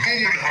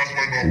 Nobody has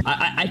my number.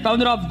 I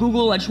found it off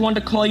Google. I just wanted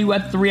to call you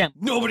at 3M.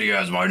 Nobody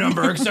has my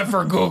number except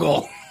for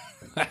Google.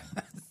 So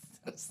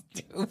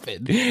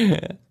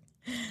stupid.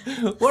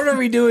 What are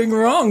we doing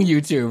wrong,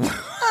 YouTube?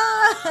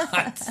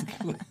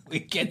 We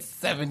get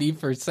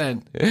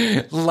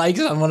 70% likes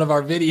on one of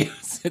our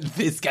videos, and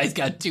this guy's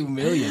got 2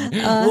 million.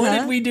 What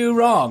did we do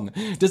wrong?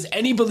 Does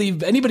anybody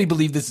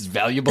believe this is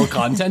valuable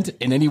content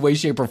in any way,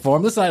 shape, or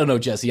form? Listen, I don't know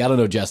Jesse. I don't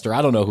know Jester.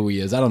 I don't know who he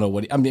is. I don't know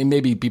what. I mean,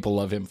 maybe people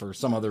love him for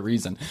some other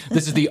reason.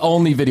 This is the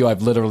only video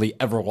I've literally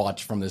ever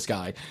watched from this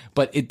guy,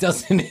 but it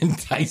doesn't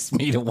entice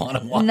me to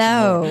want to watch.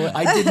 No, more.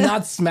 I did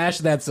not smash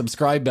that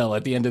subscribe bell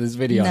at the end of this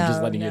video. I'm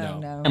just letting you know.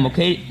 No. I'm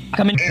okay.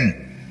 Come in.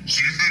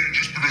 So you think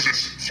just because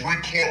it's 3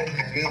 o'clock in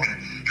the morning,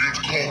 you have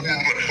to call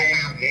whoever the hell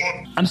you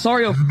want? I'm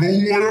sorry. You know who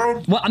I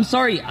am? What? I'm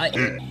sorry.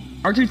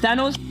 Aren't you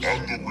Thanos? I'm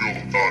the real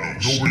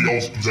Thanos. Nobody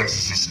else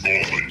possesses this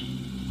gauntlet.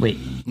 Wait.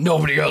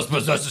 Nobody else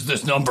possesses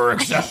this number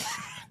except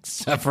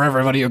for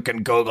everybody who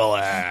can Google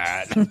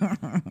it.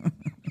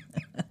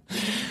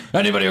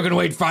 Anybody who can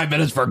wait 5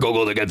 minutes for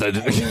Google to get the to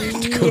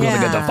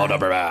get the phone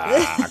number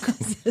back.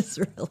 This is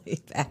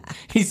really bad.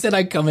 He said,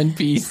 "I come in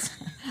peace."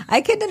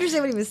 I couldn't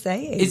understand what he was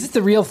saying. Is this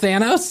the real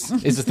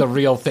Thanos? Is this the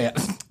real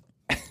Thanos?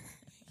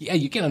 Yeah,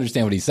 you can't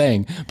understand what he's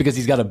saying because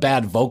he's got a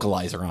bad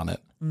vocalizer on it.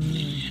 And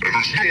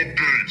there's no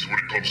games when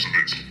it comes to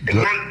this.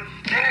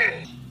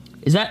 Alright?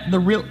 Is that the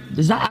real?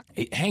 Is that?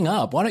 Hey, hang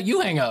up. Why don't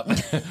you hang up?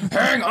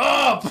 Hang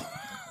up!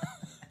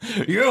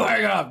 You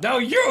hang up. No,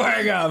 you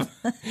hang up.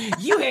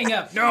 You hang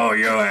up. No,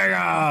 you hang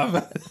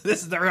up.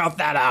 This is the real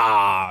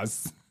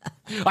Thanos.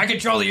 I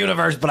control the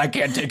universe, but I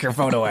can't take your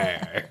phone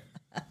away.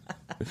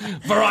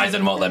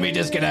 Verizon won't let me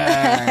disconnect.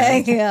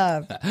 Hang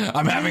up.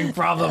 I'm having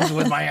problems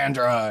with my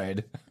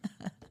Android.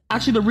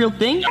 Actually, the real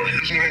thing? Now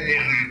here's what I want you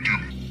to do.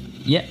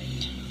 Yeah.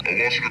 I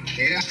want you to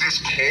close this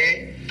call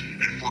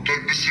and forget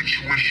the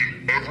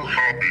situation ever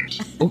happened.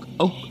 Okay.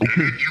 And if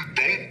you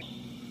don't,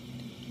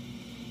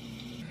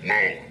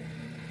 well,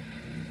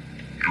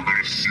 you're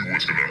gonna see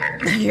what's gonna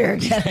happen. You're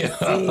gonna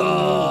see.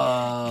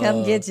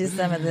 Come get you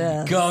some of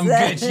this. Come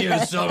get you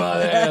some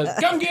of this.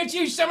 Come get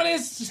you some of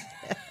this.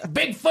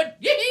 Bigfoot.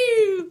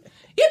 Yee-hoo.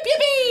 Yip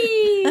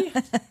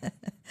yippee.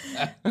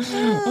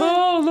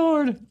 Oh,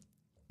 Lord.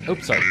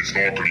 Oops, sorry. And it's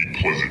not gonna be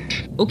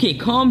pleasant. Okay,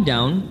 calm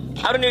down.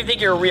 I don't even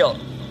think you're real.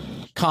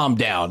 Calm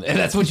down. And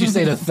that's what you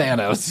say to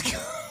Thanos.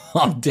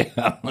 Calm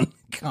down.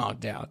 Calm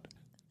down.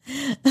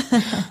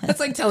 That's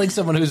like telling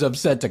someone who's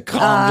upset to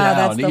calm down.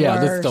 That's the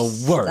worst. That's the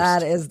worst.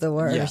 That is the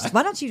worst. Yeah.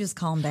 Why don't you just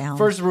calm down?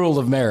 First rule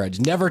of marriage: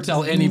 never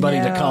tell anybody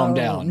to calm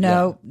down.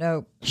 No.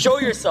 Show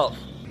yourself.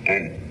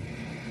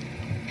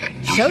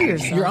 Show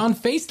yourself. You're on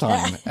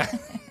FaceTime.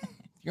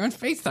 You're on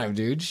FaceTime,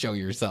 dude. Show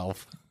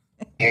yourself.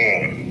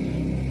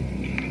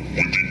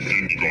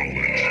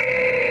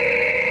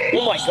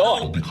 Oh my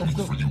god. I'll be coming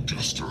for you,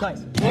 Jester.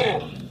 Guys.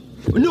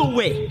 No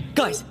way.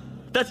 Guys,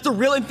 that's the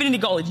real Infinity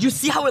Gauntlet. Did you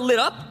see how it lit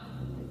up?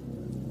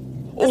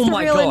 That's oh the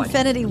my real god.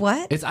 Infinity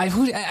what?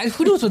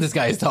 Who knows what this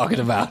guy is talking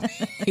about?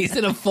 He's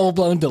in a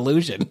full-blown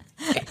delusion.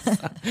 No,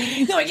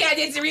 my God,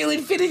 it's real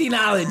infinity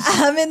knowledge.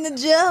 I'm in the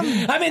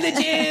gym. I'm in the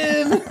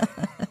gym.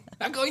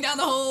 I'm going down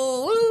the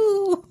hole.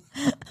 Woo.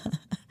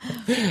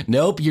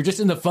 Nope, you're just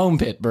in the foam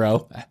pit,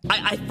 bro.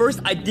 I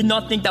first did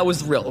not think that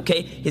was real,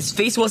 okay? His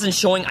face wasn't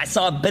showing. I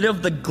saw a bit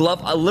of the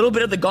glove, a little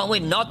bit of the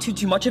gauntlet, not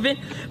too much of it.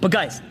 But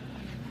guys,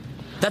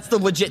 that's the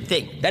legit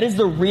thing. That is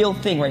the real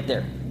thing right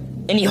there.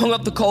 And he hung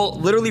up the call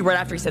literally right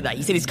after he said that.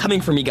 He said he's coming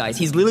for me, guys.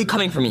 He's literally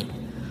coming for me.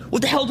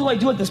 What the hell do I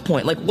do at this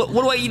point? Like, what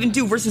do I even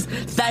do versus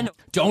Thanos?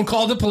 Don't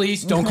call the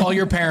police. Don't call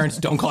your parents.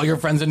 Don't call your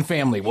friends and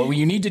family. What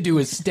you need to do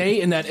is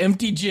stay in that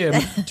empty gym,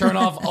 turn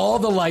off all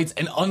the lights,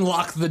 and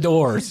unlock the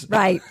doors.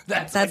 Right.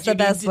 That's the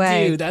best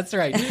way. do. That's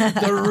right.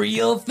 The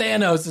real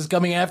Thanos is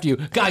coming after you.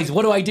 Guys,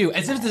 what do I do?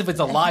 As if it's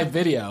a live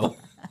video.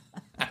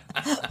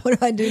 What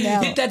do I do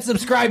now? Hit that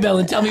subscribe bell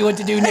and tell me what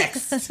to do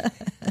next.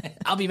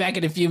 I'll be back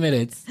in a few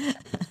minutes.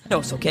 No,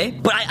 it's okay.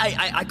 But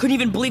I couldn't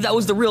even believe that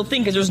was the real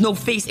thing because there was no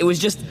face. It was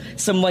just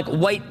some like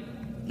white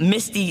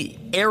misty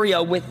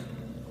area with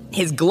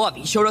his glove.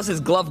 He showed us his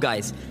glove,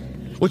 guys.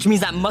 Which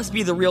means that must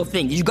be the real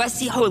thing. Did you guys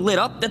see how it lit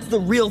up? That's the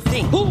real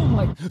thing. Oh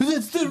my.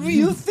 That's the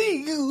real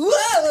thing.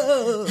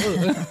 Whoa.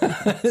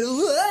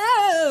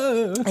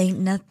 Whoa. Ain't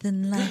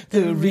nothing like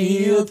the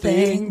real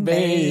thing,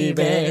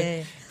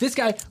 baby. This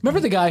guy, remember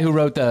the guy who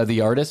wrote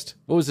The Artist?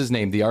 What was his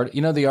name? The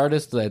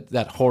Artist,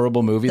 that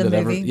horrible movie the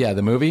movie?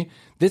 The movie.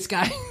 This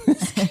guy,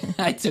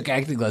 I took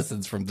acting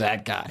lessons from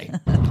that guy.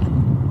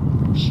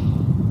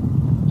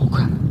 Oh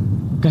crap.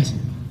 Guys.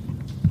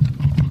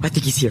 I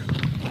think he's here.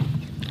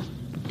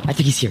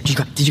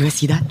 Did you guys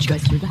see that? Did you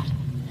guys hear that?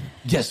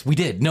 Yes, we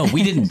did. No,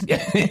 we didn't.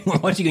 We're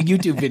watching a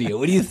YouTube video.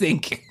 What do you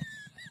think?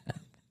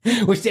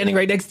 We're standing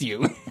right next to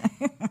you.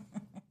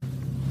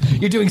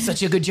 You're doing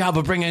such a good job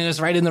of bringing us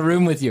right in the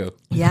room with you.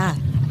 Yeah.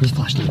 Where's the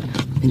flashlight?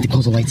 I need to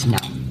close the lights now.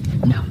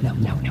 Now.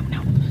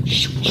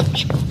 Shoo.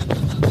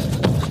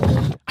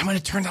 I'm going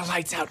to turn the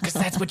lights out because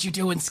that's what you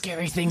do when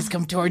scary things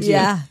come towards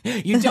Yeah.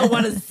 you. You don't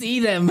want to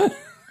see them.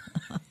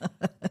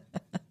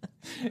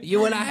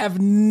 You and I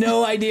have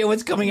no idea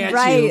what's coming at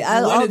you.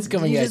 When it's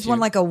coming at you. You just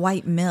want like a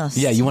white mist.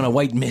 Yeah, you want a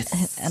white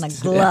mist. And a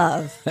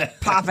glove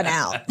popping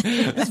out.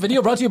 This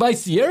video brought to you by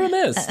Sierra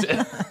Mist.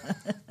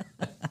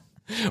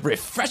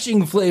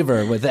 Refreshing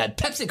flavor with that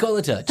Pepsi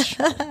Cola touch.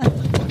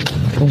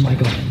 Oh my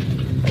god.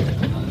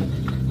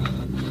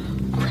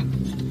 Crap.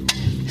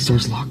 This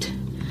door's locked.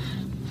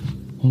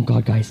 Oh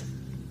god, guys.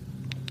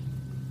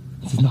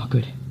 This is not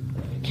good.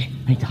 Okay,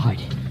 I need to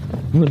hide.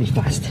 Really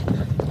fast.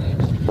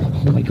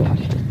 Oh my god.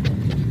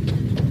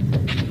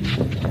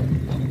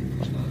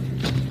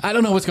 I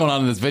don't know what's going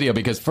on in this video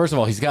because, first of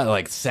all, he's got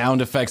like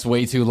sound effects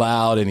way too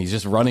loud and he's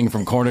just running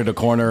from corner to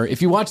corner.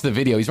 If you watch the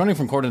video, he's running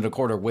from corner to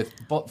corner with,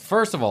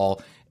 first of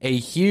all, a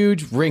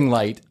huge ring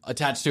light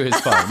attached to his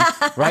phone,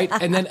 right?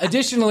 And then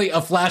additionally,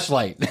 a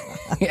flashlight.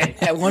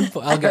 At one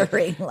point,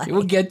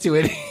 we'll get to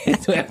it.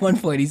 At one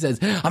point, he says,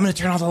 I'm going to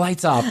turn all the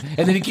lights off.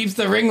 And then he keeps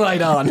the ring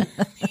light on.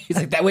 He's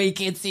like, that way you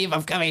can't see if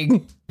I'm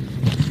coming.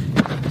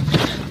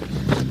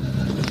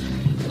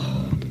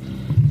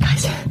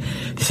 Guys,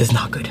 this is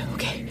not good,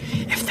 okay?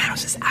 If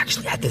Thanos is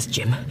actually at this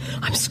gym,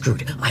 I'm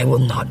screwed. I will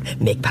not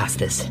make past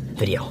this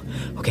video,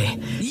 okay?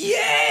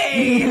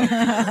 Yay!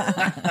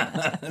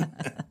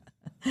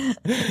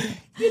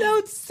 You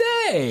don't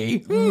say.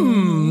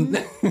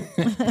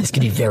 This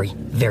could be very,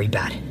 very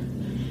bad.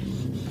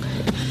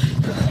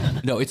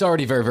 No, it's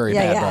already very, very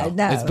bad, bro.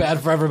 No. It's bad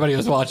for everybody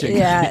who's watching.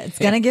 Yeah, it's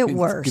going to get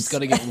worse. It's going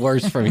to get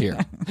worse from here.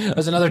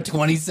 There's another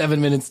 27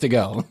 minutes to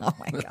go. Oh,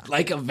 my God.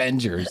 Like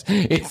Avengers.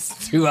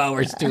 It's 2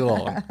 hours too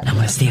long. And I'm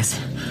going to stay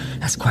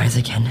as quiet as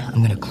I can.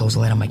 I'm going to close the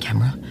light on my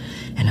camera,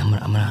 and I'm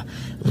going to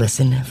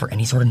listen for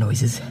any sort of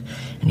noises,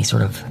 any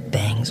sort of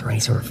bangs, or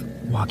any sort of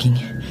walking.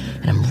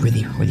 And I'm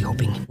really, really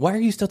hoping. Why are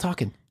you still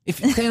talking? If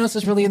Thanos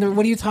is really in there,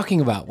 what are you talking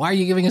about? Why are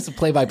you giving us a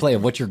play-by-play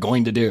of what you're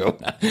going to do?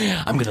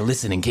 I'm going to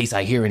listen in case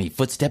I hear any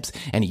footsteps,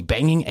 any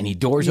banging, any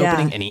doors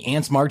opening, any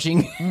ants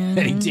marching,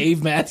 any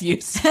Dave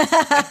Matthews. He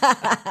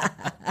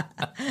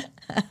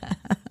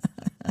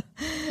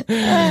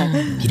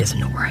doesn't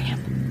know where I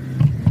am.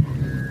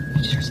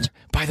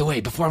 By the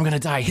way, before I'm going to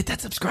die, hit that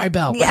subscribe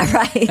bell. Yeah,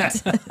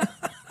 right.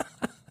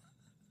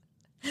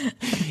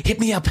 Hit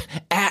me up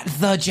at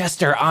The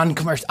Jester on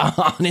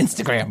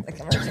Instagram.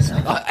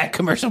 At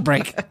commercial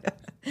break.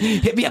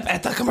 Hit me up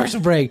at the commercial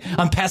break.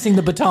 I'm passing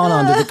the baton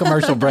on to the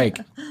commercial break.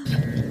 Okay.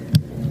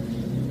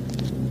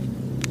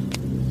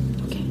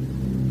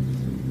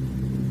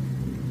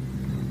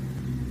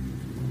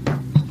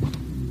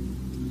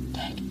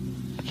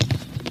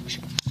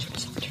 Turn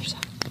this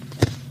off.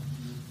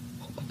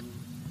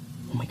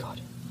 Oh my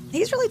god.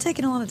 He's really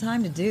taking a lot of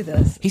time to do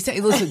this. He said,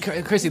 "Listen,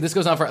 Chrissy, this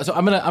goes on for." So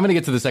I'm gonna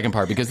get to the second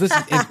part because this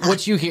is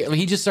what you hear.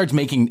 He just starts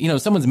making,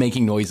 someone's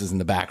making noises in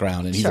the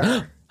background, and he's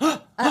Sure.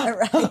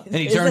 Right. and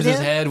he turns his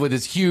head with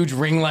his huge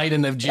ring light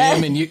in the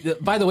gym. And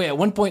by the way, at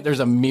one point there's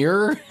a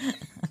mirror.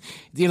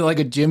 Like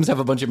gyms have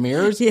a bunch of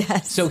mirrors.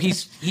 Yes. So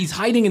he's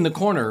hiding in the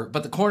corner,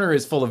 but the corner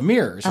is full of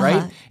mirrors,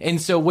 right?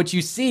 And so what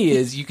you see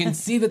is you can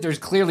see that there's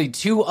clearly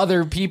two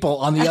other people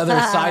on the other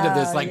side of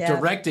this,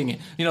 directing it,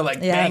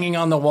 banging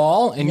on the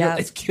wall. And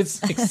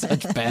it's like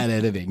such bad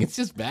editing. It's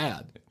just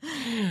bad.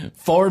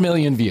 4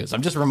 million views.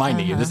 I'm just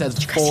reminding you, this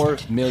has 4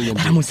 million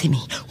That views. almost hit me.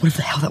 Whatever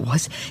the hell that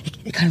was,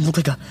 it kind of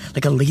looked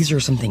like a laser or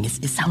something. It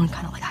sounded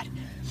kind of like that.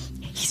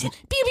 He's in. Pew,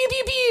 pew,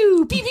 pew,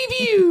 pew, pew, pew,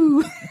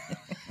 pew.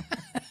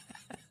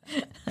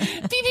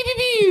 Pew, pew, pew,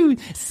 pew.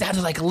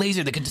 Sounded like a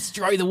laser that could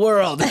destroy the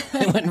world.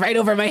 It went right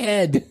over my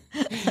head.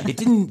 It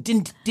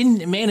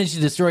didn't manage to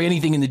destroy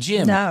anything in the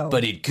gym. No.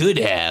 But it could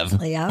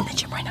have. Yeah. In the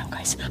gym right now,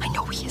 guys. I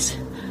know he is.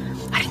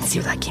 I didn't see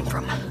where that came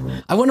from.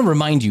 I want to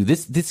remind you,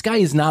 this guy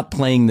is not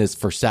playing this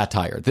for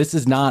satire. This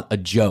is not a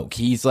joke.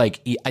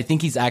 I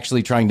think he's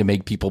actually trying to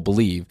make people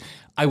believe,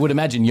 I would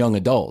imagine young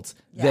adults,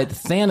 that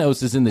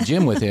Thanos is in the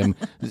gym with him,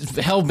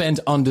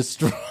 hell-bent on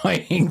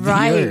destroying the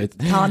Earth.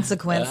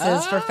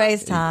 Consequences for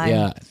FaceTime.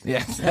 Yeah,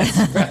 yes,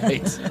 that's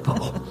right.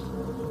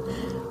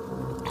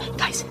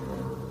 Guys,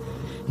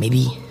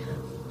 maybe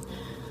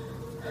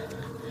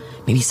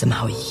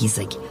somehow he's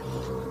like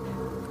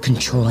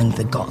controlling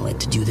the gauntlet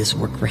to do this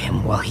work for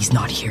him while he's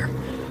not here.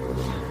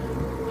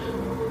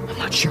 I'm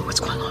not sure what's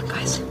going on,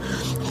 guys.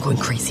 I'm going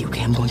crazy,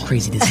 okay? I'm going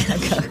crazy this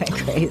I'm going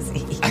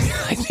crazy.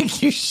 I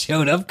think you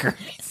showed up crazy.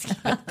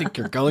 I think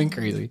you're going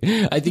crazy.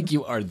 I think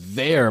you are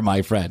there,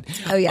 my friend.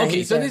 Oh, yeah.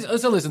 Okay, so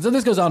listen. So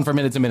this goes on for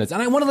minutes and minutes.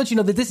 And I want to let you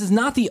know that this is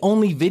not the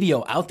only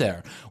video out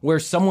there where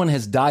someone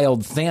has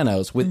dialed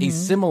Thanos with a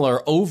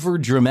similar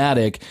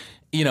over-dramatic,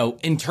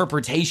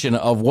 interpretation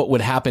of what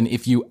would happen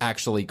if you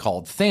actually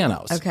called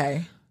Thanos.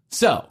 Okay.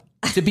 So,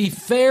 to be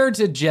fair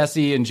to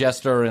Jesse and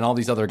Jester and all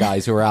these other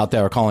guys who are out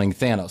there calling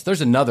Thanos,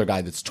 there's another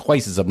guy that's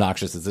twice as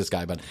obnoxious as this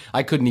guy, but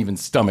I couldn't even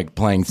stomach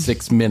playing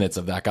 6 minutes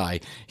of that guy.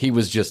 He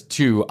was just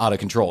too out of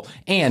control.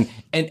 And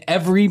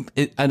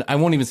I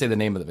won't even say the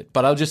name of it,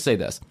 but I'll just say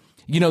this.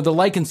 The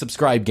like and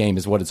subscribe game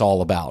is what it's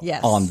all about.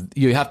 Yes.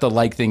 You have to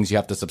like things, you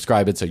have to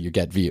subscribe it so you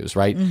get views,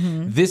 right?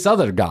 This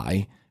other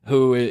guy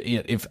who,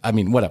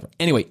 whatever.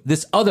 Anyway,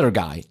 this other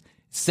guy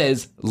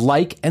says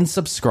like and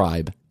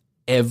subscribe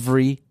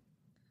every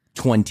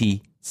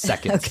 20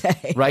 seconds.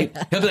 Okay. Right?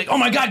 He'll be like, oh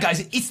my God,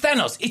 guys, it's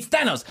Thanos. It's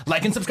Thanos.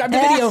 Like and subscribe to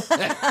the video.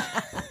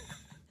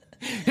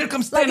 Here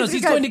comes Thanos.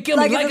 He's going to kill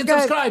me. Like and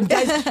subscribe.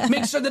 Guys,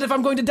 make sure that if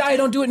I'm going to die, I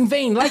don't do it in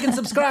vain. Like and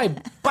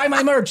subscribe. Buy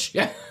my merch.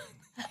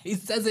 He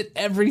says it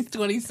every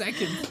 20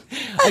 seconds.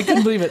 I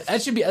couldn't believe it.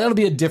 That'll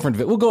be a different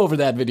video. We'll go over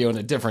that video in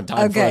a different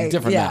time for a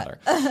different matter.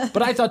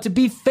 But I thought, to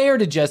be fair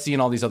to Jesse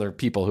and all these other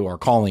people who are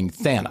calling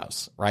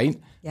Thanos, right,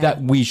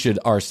 that we should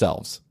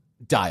ourselves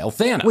dial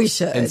Thanos. We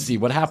should. And see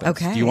what happens.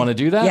 Okay. Do you want to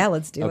do that? Yeah,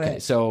 let's do it. Okay,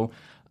 so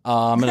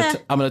I'm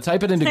gonna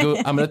type it into Google.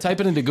 I'm gonna type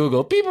it into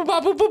Google. Beep, boop,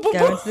 boop, boop, boop,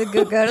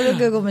 Go to the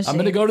Google machine. I'm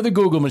going to go to the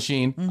Google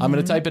machine. I'm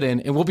going to type it in,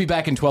 and we'll be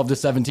back in 12 to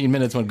 17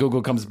 minutes when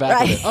Google comes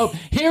back with it. Oh,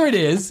 here it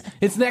is.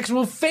 It's an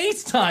actual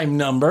FaceTime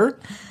number.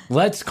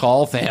 Let's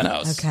call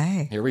Thanos.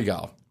 Okay. Here we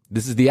go.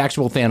 This is the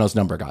actual Thanos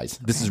number, guys.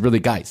 This is really,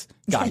 guys.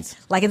 Like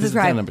and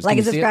subscribe.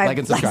 Like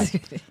and subscribe.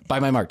 Buy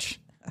my merch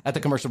at the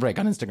commercial break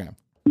on Instagram.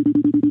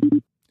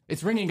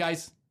 It's ringing,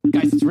 guys.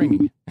 Guys, it's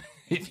ringing.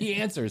 If he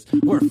answers,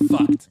 we're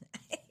fucked.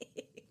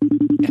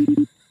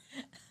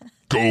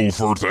 Go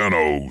for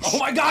Thanos. Oh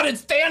my God,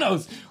 it's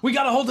Thanos. We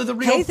got a hold of the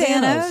real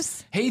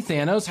Thanos. Hey,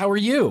 Thanos, how are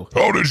you?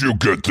 How did you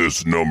get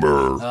this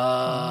number?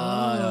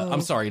 I'm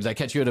sorry, did I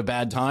catch you at a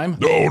bad time?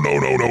 No.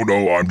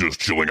 I'm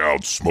just chilling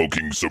out,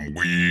 smoking some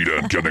weed,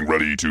 and getting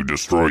ready to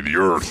destroy the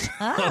Earth.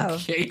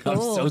 Okay, cool. I'm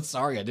so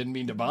sorry. I didn't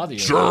mean to bother you.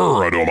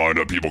 Sure, I don't mind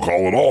that people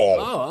call at all.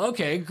 Oh,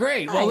 okay,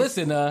 great. Nice. Well,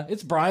 listen,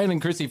 it's Brian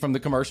and Chrissy from the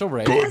commercial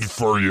break. Good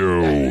for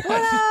you.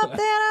 What up,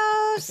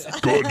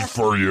 Thanos? Good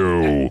for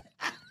you.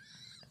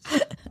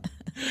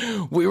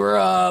 We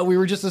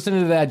were just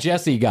listening to that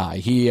Jesse guy.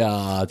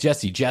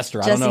 Jesse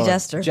Jester. I don't know.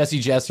 Jesse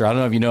Jester. I don't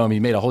know if you know him.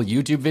 He made a whole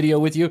YouTube video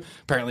with you.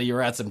 Apparently you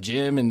were at some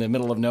gym in the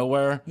middle of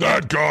nowhere.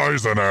 That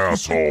guy's an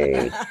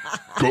asshole.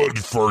 Good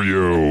for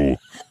you.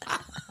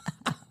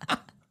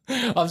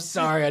 I'm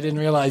sorry. I didn't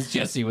realize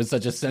Jesse was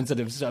such a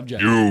sensitive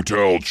subject. You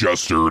tell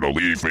Jester to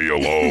leave me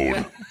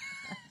alone.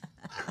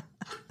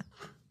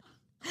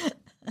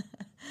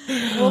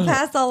 We'll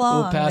pass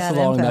along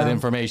that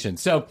information.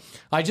 So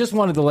I just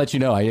wanted to let you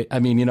know, I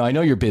mean, I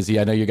know you're busy.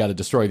 I know you got to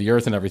destroy the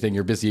earth and everything.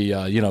 You're busy,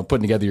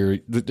 putting together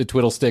the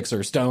twiddle sticks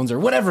or stones or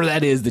whatever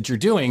that is that you're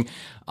doing.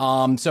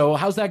 So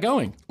how's that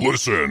going?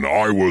 Listen,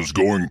 I was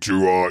going to,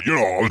 I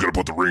was going to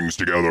put the rings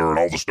together and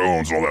all the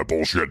stones and all that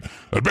bullshit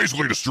and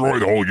basically destroy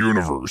the whole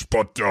universe.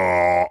 But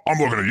I'm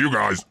looking at you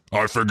guys.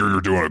 I figure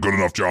you're doing a good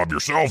enough job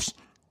yourselves.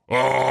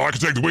 I can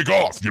take the week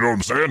off. You know what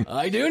I'm saying?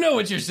 I do know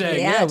what you're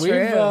saying. Yeah,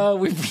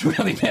 we've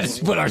really managed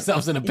to put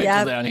ourselves in a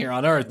picture down here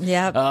on Earth.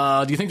 Yep.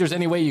 Do you think there's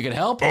any way you could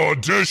help?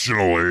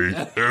 Additionally,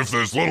 if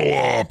this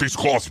little piece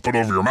of cloth you put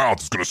over your mouth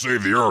is going to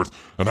save the Earth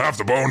and half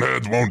the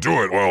boneheads won't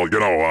do it, well,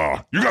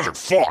 you guys are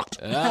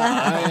fucked.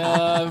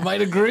 I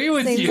might agree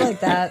with you. Things like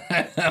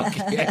that.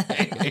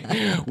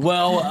 Okay.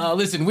 Well,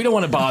 listen, we don't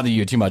want to bother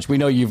you too much. We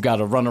know you've got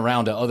to run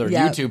around to other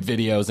YouTube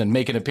videos and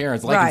make an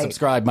appearance, and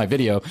subscribe my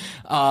video.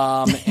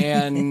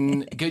 And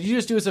could you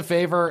just do us a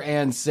favor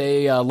and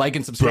say like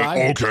and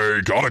subscribe? Okay,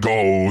 gotta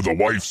go. The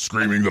wife's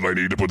screaming that I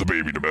need to put the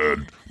baby to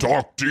bed.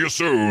 Talk to you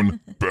soon.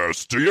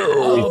 Best to you.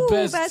 Oh,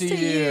 best to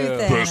you.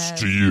 Best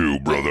to you,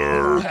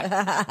 brother.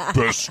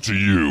 Best to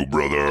you,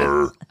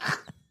 brother.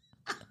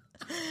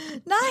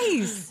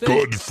 Nice.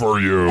 Good for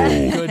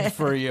you. Good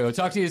for you.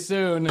 Talk to you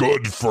soon.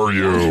 Good for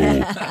you.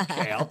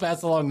 Okay, I'll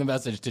pass along the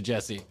message to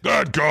Jesse.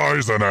 That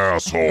guy's an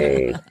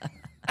asshole.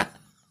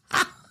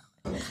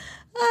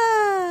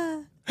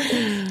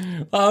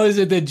 How is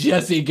it that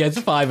Jesse gets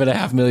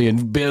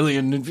 5.5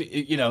 billion?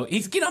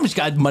 He's how much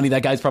money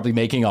that guy's probably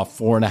making off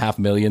 4.5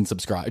 million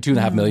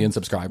 2.5 million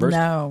subscribers.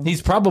 No,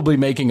 he's probably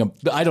making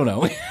I don't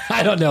know.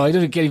 I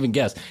can't even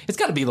guess. It's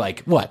got to be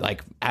like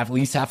at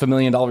least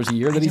 $500,000 a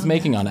year that he's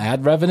making on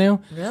ad revenue.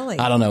 Really?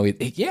 I don't know.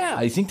 Yeah,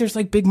 I think there's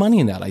big money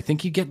in that. I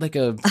think you get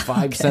a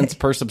 5 cents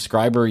per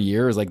subscriber a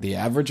year is the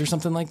average or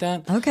something like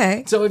that.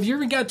 Okay. So if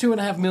you've got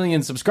 2.5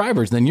 million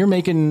subscribers, then you're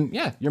making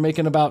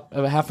about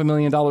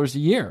 $500,000 a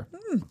year.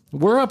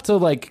 We're up to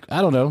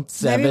I don't know,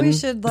 7. Maybe we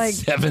should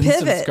seven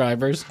pivot.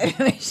 subscribers.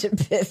 We should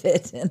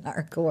pivot in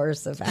our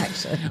course of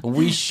action.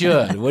 We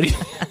should.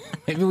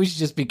 Maybe we should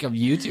just become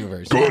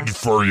YouTubers. Good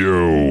for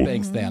you.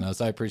 Thanks,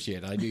 Thanos. I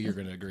appreciate it. I knew you were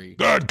going to agree.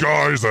 That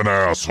guy's an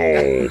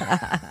asshole.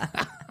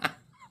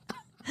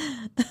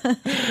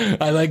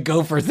 I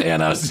go for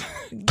Thanos.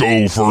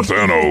 Go for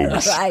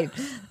Thanos. Right.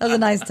 That was a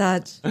nice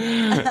touch.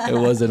 It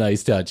was a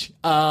nice touch.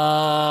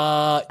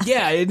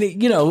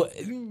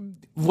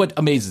 What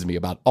amazes me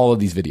about all of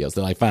these videos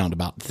that I found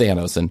about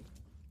Thanos and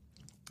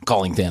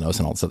calling Thanos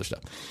and all this other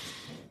stuff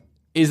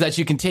is that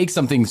you can take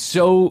something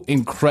so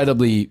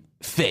incredibly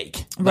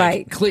fake.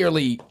 Right.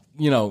 Clearly,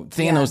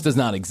 Thanos does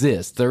not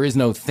exist. There is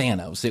no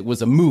Thanos. It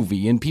was a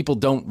movie, and people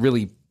don't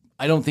really,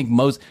 I think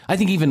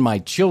even my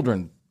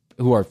children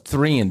who are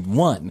 3 and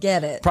 1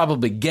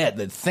 probably get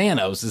that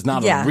Thanos is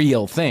not a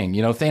real thing.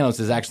 Thanos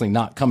is actually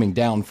not coming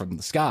down from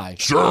the sky.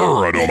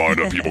 Sure, I don't mind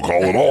if people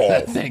call it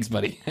all. Thanks,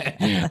 buddy.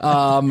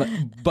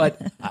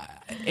 But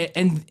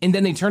and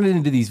then they turn it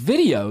into these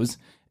videos,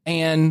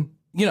 and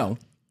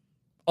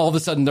all of a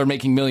sudden they're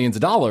making millions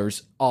of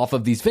dollars off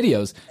of these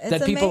videos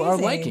that people are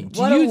liking.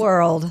 What a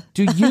world.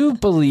 Do you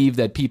believe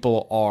that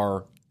people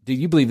are Do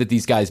you believe that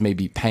these guys may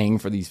be paying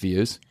for these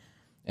views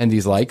and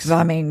these likes?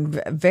 I mean,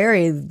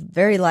 very,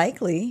 very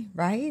likely,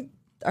 right?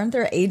 Aren't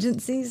there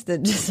agencies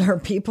that just are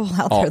people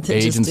out there that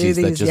agencies just do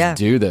these? that just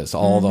do this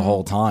all the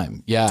whole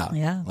time. Yeah.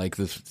 Yeah. Like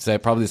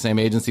probably the same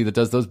agency that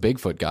does those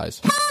Bigfoot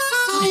guys.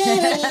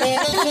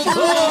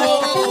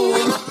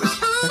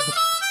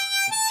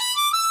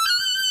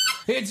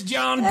 It's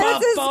John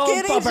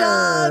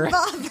Popper.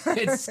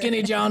 It's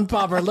Skinny John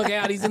Popper. Look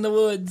out, he's in the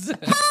woods.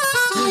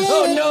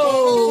 Oh,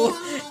 no.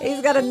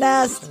 He's got a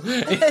nest.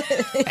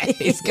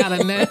 He's got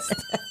a nest.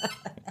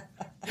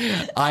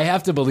 I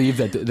have to believe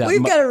that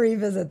we've got to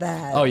revisit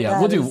that. Oh yeah,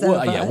 we'll do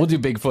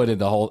Bigfoot in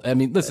the whole. I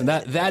mean, listen,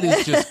 that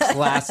is just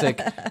classic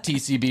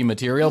TCB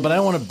material. But I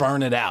don't want to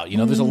burn it out. You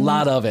know, there's a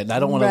lot of it, and I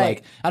don't want to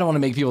I don't want to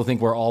make people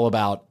think we're all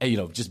about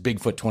just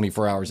Bigfoot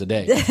 24 hours a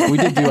day. We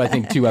did do I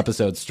think 2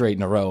 episodes straight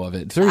in a row of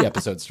it, 3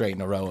 episodes straight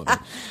in a row of it.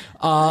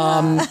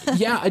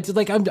 Yeah, it's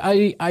like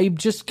I'm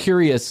just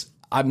curious.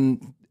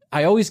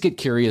 I always get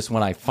curious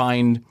when I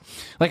find,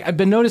 like, I've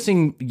been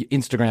noticing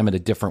Instagram in a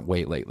different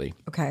way lately.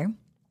 Okay.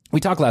 We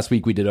talked last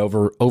week. We did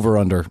over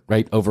under,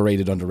 right?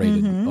 Overrated,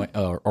 underrated,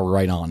 or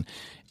right on.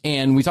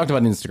 And we talked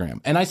about Instagram.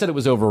 And I said it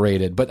was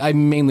overrated, but I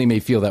mainly may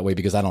feel that way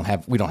because we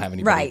don't have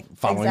anybody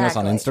following us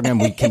on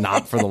Instagram. We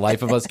cannot, for the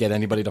life of us, get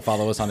anybody to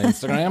follow us on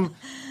Instagram.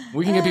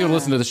 We can get people to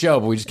listen to the show,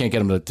 but we just can't get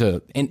them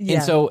to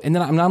and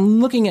then I'm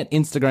looking at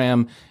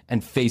Instagram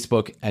and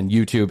Facebook and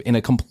YouTube in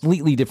a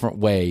completely different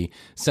way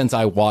since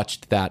I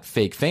watched that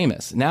Fake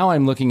Famous. Now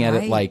I'm looking at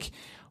it like,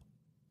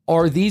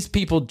 are these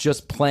people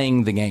just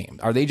playing the game?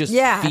 Are they just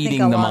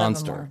feeding the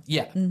monster?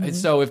 Yeah. Mm-hmm.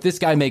 So if this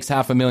guy makes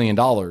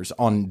 $500,000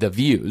 on the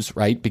views,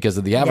 right, because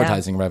of the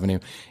advertising revenue,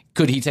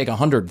 could he take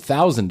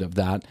 100,000 of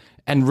that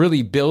and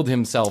really build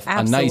himself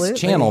a nice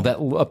channel that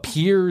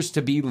appears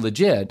to be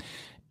legit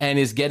and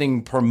is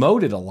getting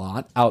promoted a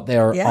lot out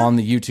there on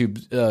the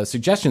YouTube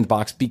suggestions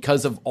box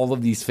because of all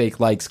of these fake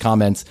likes,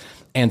 comments,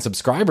 and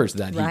subscribers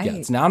that he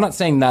gets. Now, I'm not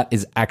saying that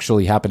is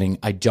actually happening.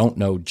 I don't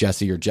know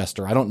Jesse or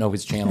Jester. I don't know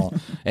his channel.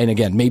 And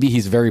again, maybe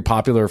he's very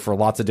popular for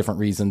lots of different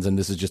reasons, and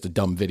this is just a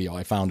dumb video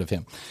I found of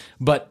him.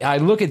 But I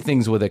look at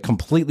things with a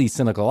completely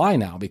cynical eye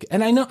now.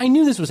 And I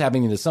knew this was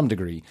happening to some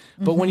degree.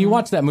 But when you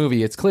watch that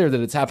movie, it's clear that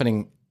it's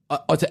happening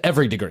to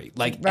every degree.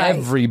 Like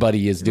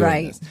everybody is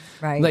doing this.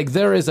 Right. Like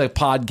there is a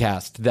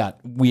podcast that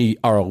we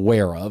are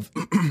aware of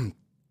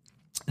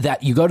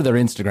that you go to their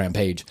Instagram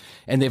page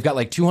and they've got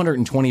like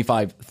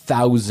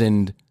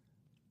 225,000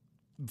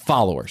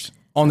 followers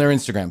on their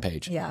Instagram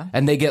page. Yeah.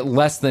 And they get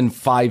less than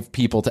 5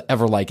 people to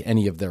ever like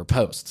any of their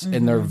posts. Mm-hmm.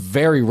 And there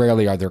very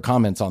rarely are there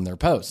comments on their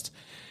posts.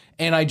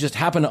 And I just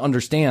happen to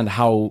understand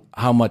how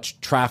much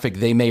traffic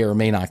they may or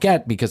may not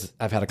get because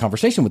I've had a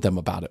conversation with them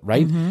about it.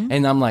 Right. Mm-hmm.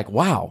 And I'm like,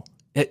 wow.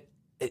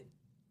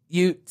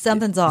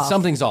 Something's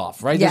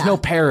off, right? Yeah. There's no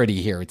parity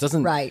here. It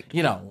doesn't,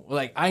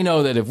 like I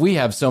know that if we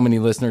have so many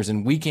listeners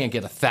and we can't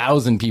get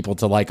 1,000 people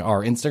to like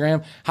our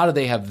Instagram, how do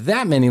they have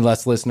that many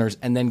less listeners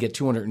and then get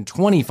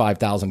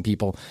 225,000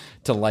 people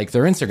to like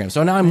their Instagram?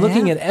 So now I'm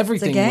looking at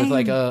everything with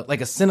like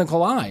a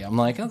cynical eye. I'm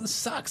like, oh, this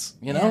sucks.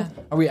 You know,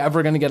 are we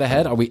ever going to get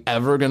ahead? Are we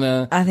ever going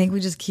to? I think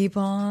we just keep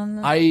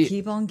on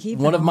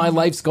keeping. One of my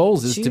life's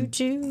goals is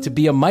to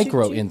be a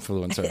micro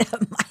influencer.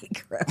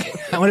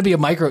 I want to be a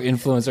micro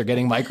influencer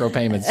getting micro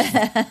payments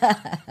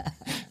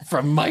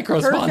from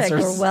micro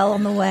sponsors. We're well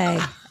on the way.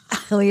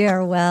 We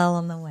are well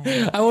on the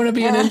way. I want to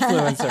be an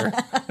influencer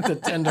at the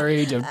tender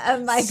age of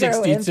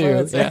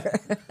 62. Yeah.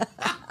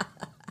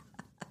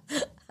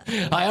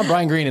 Hi, I'm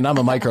Brian Green, and I'm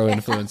a micro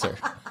influencer.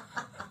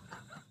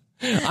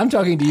 I'm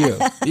talking to you.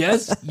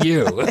 Yes,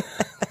 you.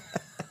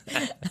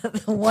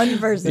 The one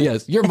person.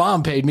 Yes, your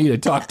mom paid me to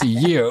talk to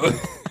you.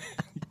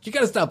 You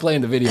got to stop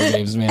playing the video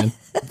games, man.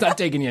 It's not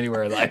taking you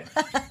anywhere in life.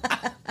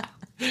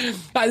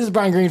 Hi, this is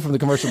Brian Green from The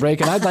Commercial Break,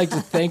 and I'd like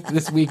to thank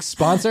this week's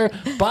sponsor,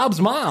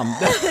 Bob's mom.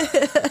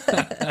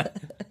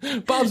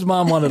 Bob's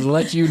mom wanted to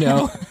let you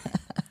know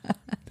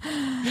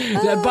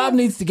that Bob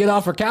needs to get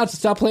off her couch and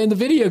stop playing the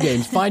video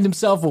games, find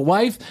himself a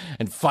wife,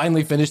 and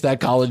finally finish that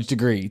college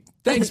degree.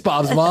 Thanks,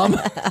 Bob's mom.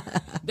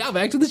 Now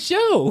back to the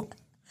show.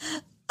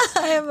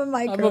 I'm a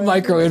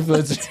micro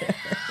influencer.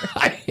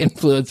 I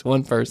influence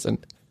one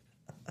person.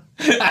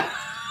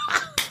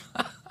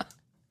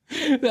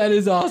 That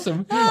is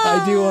awesome.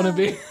 I do want to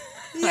be.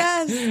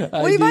 Yes,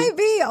 we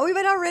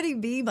might already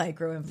be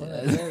micro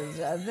influencers.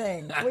 I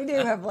think we do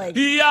have like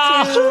two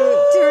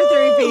or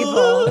three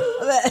people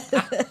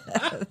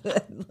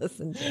that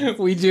listen to us.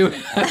 We do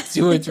have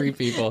 2 or 3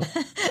 people.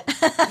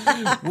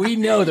 We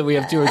know that we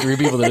have 2 or 3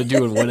 people that are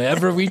doing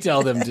whatever we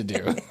tell them to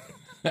do.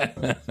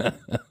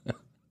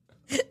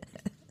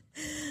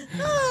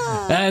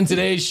 And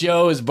today's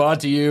show is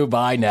brought to you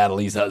by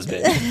Natalie's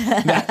husband.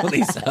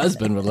 Natalie's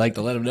husband would like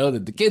to let him know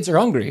that the kids are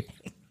hungry.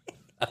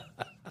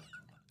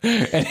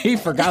 And he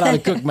forgot how to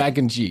cook mac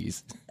and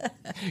cheese.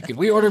 Could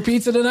we order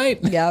pizza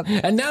tonight? Yep.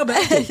 And now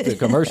back to the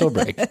commercial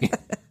break.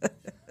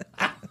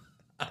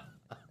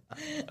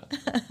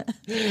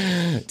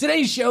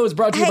 Today's show is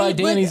brought to you by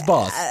Danny's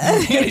boss.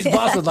 Danny's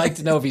boss would like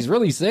to know if he's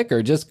really sick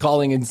or just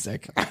calling in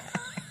sick.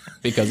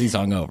 because he's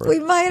hungover. We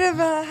might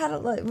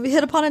have we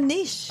hit upon a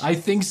niche. I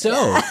think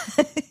so.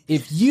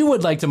 If you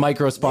would like to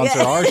micro-sponsor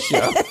our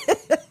show,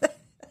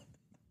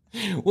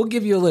 we'll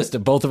give you a list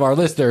of both of our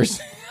listeners.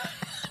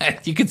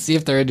 You can see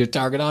if they're in your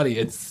target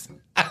audience.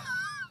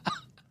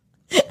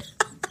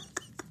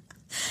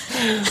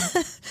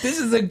 This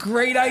is a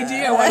great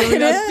idea. Why did we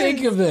not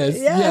think of this?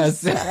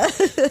 Yes.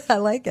 I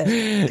like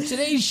it.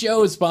 Today's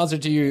show is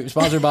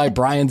sponsored by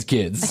Brian's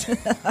Kids.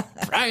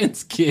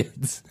 Brian's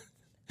Kids.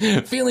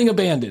 Feeling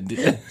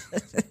abandoned.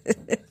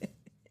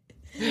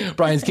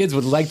 Brian's Kids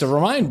would like to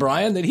remind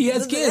Brian that he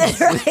has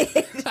kids.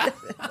 Right.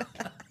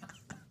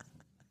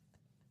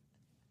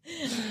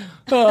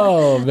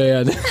 Oh,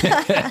 man.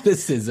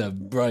 This is a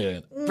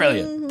brilliant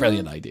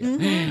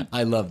idea.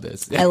 I love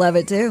this. I love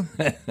it too.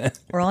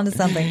 We're on to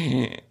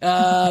something.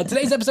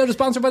 Today's episode is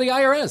sponsored by the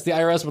IRS. The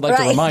IRS would like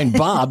to remind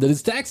Bob that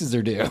his taxes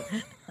are due.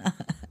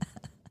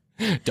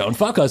 Don't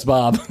fuck us,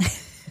 Bob.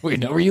 We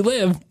know where you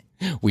live.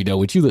 We know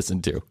what you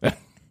listen to.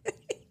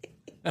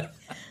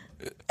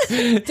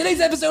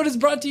 Today's episode is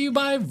brought to you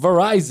by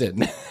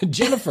Verizon.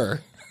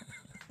 Jennifer.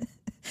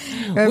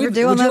 Would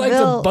you like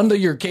to bundle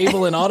your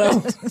cable and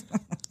auto?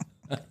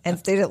 And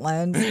student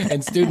loans.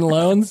 And student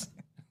loans?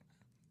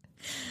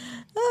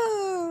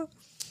 Oh.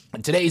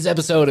 Today's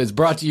episode is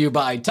brought to you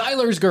by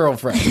Tyler's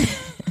girlfriend.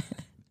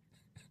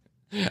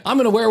 I'm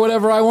going to wear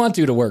whatever I want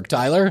to work,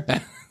 Tyler.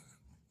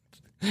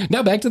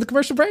 Now back to the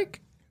commercial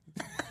break.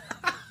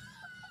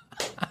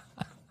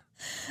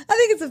 I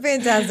think it's a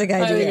fantastic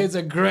idea. I think it's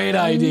a great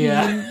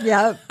idea.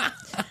 Yep.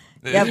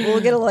 We'll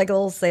get a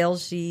little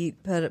sales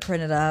sheet, print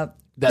it up.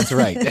 That's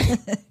right.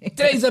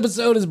 Today's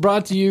episode is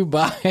brought to you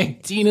by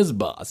Tina's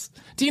boss.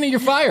 Tina, you're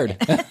fired.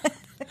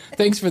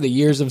 Thanks for the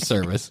years of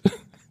service.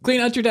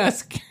 Clean out your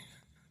desk.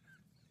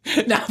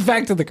 Now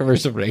back to the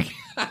commercial break.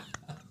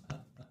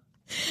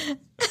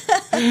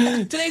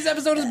 Today's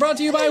episode is brought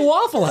to you by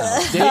Waffle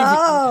House.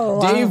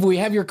 Dave, we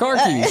have your car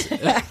keys.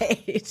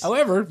 Right.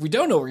 However, we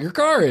don't know where your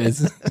car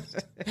is.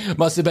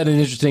 Must have been an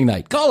interesting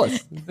night. Call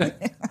us.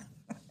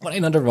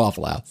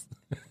 1-800-Waffle House.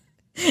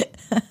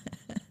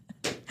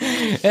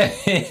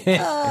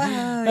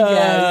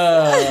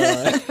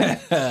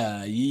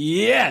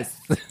 Yes.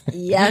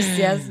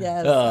 Yes.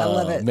 I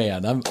love it.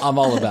 Man, I'm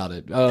all about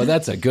it. Oh,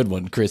 that's a good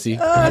one, Chrissy.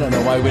 I don't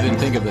know why we didn't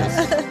think of this.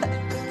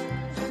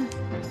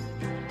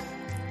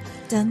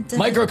 Dun, dun,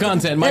 Micro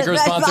content, micro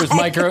sponsors,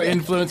 micro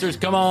influencers.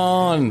 Come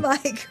on.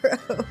 Micro.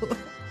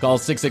 Call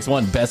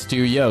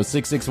 661-BEST2YO.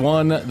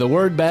 661, the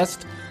word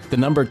best, the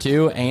number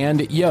 2,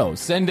 and yo.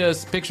 Send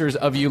us pictures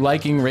of you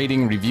liking,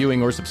 rating,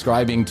 reviewing, or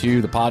subscribing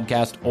to the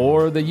podcast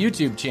or the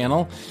YouTube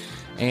channel.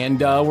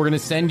 And we're going to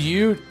send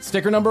you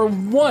sticker number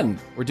 1.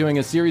 We're doing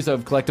a series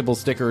of collectible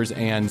stickers,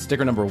 and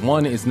sticker number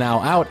 1 is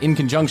now out in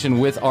conjunction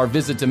with our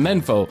visit to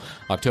Menfo,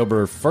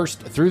 October 1st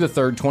through the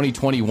 3rd,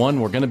 2021.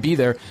 We're going to be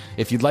there.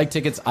 If you'd like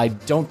tickets, I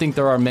don't think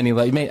there are many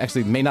left.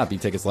 May not be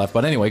tickets left.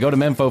 But anyway, go to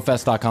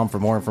menfofest.com for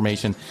more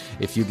information.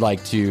 If you'd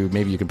like to,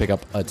 maybe you can pick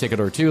up a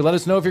ticket or two. Let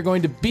us know if you're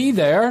going to be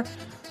there,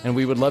 and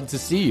we would love to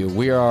see you.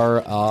 We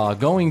are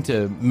going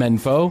to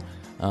Menfo.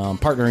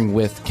 Partnering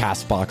with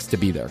CastBox to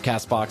be there.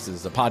 CastBox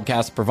is a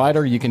podcast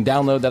provider. You can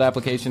download that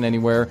application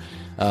anywhere,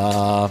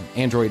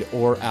 Android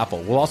or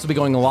Apple. We'll also be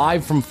going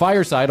live from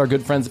Fireside. Our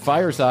good friends at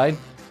Fireside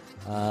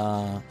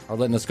are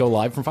letting us go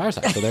live from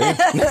Fireside. So there you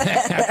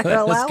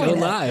go. Let's go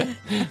live.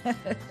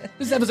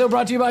 This episode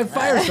brought to you by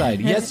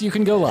Fireside. Yes, you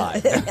can go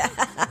live.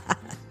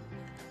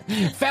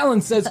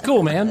 Fallon says,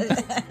 cool, man.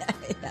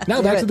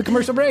 Now back to the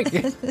commercial break.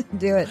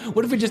 Do it.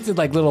 What if we just did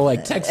like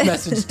text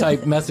message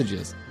type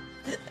messages?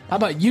 How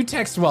about you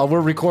text while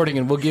we're recording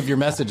and we'll give your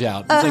message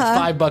out? It's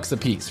like $5 a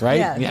piece, right?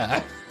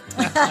 Yeah.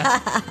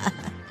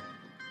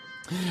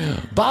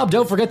 Bob,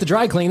 don't forget the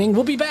dry cleaning.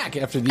 We'll be back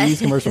after these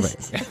commercial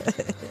breaks.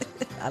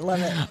 I love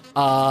it.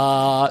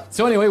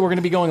 So anyway, we're going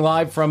to be going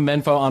live from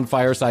Menfo on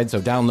Fireside, so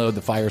download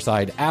the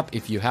Fireside app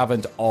if you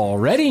haven't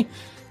already.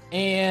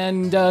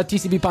 And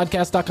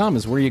tcbpodcast.com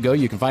is where you go.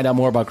 You can find out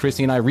more about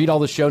Chrissy and I. Read all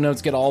the show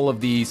notes. Get all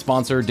of the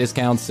sponsor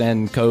discounts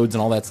and codes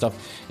and all that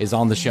stuff is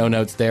on the show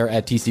notes there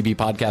at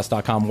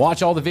tcbpodcast.com.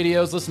 Watch all the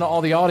videos. Listen to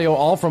all the audio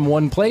all from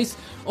one place.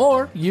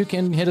 Or you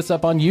can hit us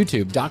up on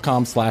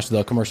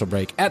youtube.com/The Commercial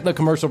Break. At The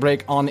Commercial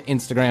Break on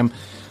Instagram.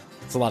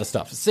 It's a lot of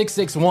stuff.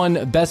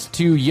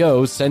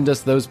 661-BEST2YO. Send us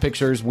those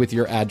pictures with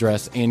your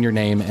address and your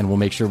name, and we'll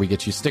make sure we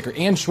get you sticker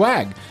and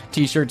swag.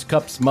 T-shirts,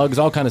 cups, mugs,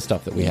 all kind of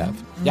stuff that we have.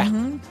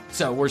 Yeah.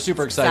 So we're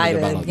super excited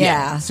about it.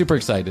 Yeah. Super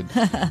excited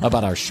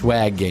about our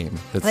swag game.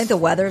 I think the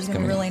weather's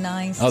going to be really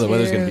nice. Oh, the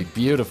weather's going to be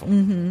beautiful.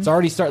 It's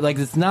already started. Like,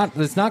 it's not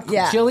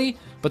chilly,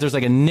 but there's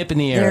like a nip in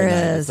the air.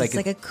 There is. It's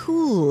like a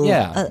cool,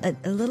 a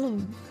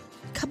little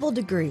couple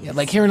degrees. Yeah,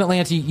 like here in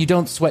Atlanta, you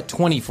don't sweat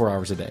 24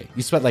 hours a day.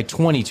 You sweat like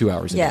 22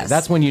 hours a day.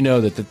 That's when you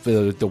know that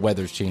the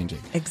weather's changing.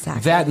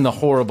 Exactly. That and the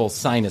horrible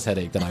sinus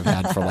headache that I've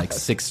had for like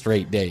 6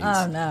 straight days.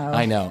 Oh, no.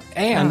 I know.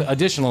 And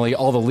additionally,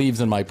 all the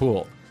leaves in my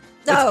pool.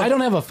 I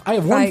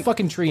have one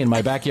fucking tree in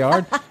my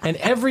backyard, and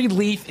every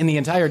leaf in the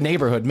entire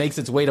neighborhood makes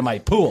its way to my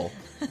pool.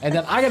 And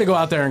then I got to go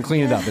out there and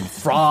clean it up. And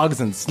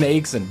frogs and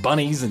snakes and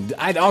bunnies and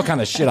all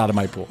kind of shit out of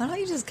my pool. Why don't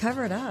you just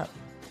cover it up?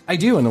 I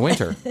do in the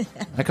winter.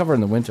 I cover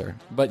in the winter.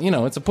 But,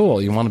 it's a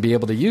pool. You want to be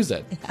able to use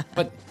it. Yeah.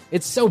 But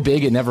it's so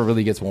big it never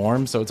really gets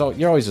warm. So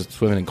you're always just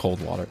swimming in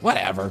cold water.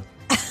 Whatever.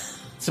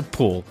 It's a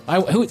pool.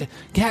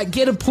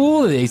 Get a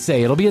pool, they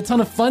say. It'll be a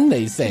ton of fun,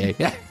 they say.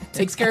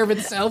 Takes care of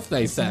itself,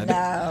 they said.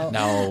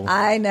 No.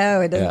 I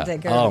know it doesn't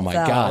take care of itself. Oh, my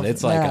God.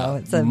 It's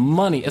like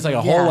money. It's like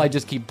a hole I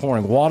just keep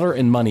pouring water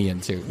and money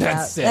into.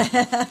 That's it.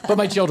 But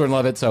my children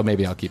love it, so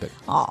maybe I'll keep it.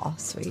 Aw,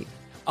 sweet.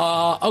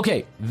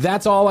 Okay,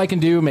 that's all I can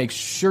do. Make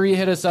sure you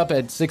hit us up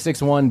at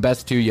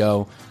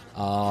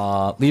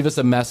 661-BEST2YO. Leave us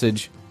a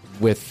message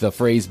with the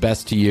phrase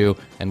best to you,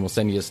 and we'll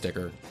send you a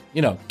sticker.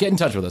 Get in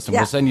touch with us, and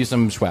we'll send you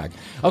some swag.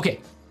 Okay,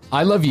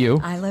 I love you.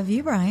 I love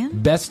you,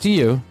 Brian. Best to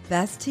you.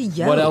 Best to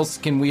you. What else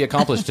can we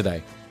accomplish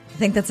today? I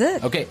think that's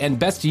it. Okay, and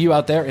best to you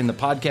out there in the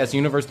podcast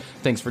universe.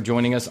 Thanks for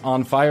joining us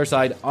on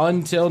Fireside.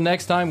 Until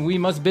next time, we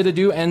must bid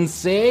adieu and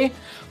say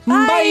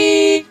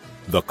bye.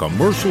 The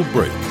Commercial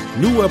Break.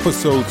 New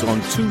episodes on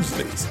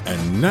Tuesdays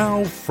and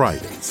now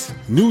Fridays.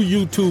 New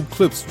YouTube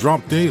clips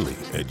drop daily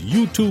at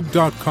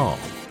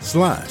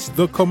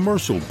youtube.com/The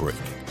Commercial Break.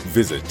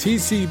 Visit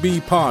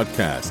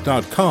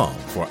tcbpodcast.com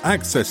for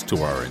access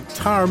to our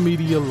entire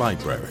media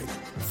library.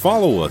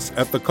 Follow us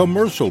at The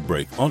Commercial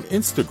Break on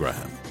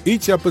Instagram.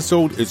 Each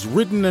episode is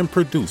written and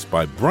produced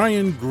by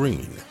Brian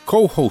Green,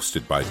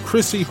 co-hosted by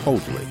Chrissy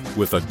Hoadley,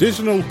 with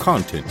additional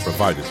content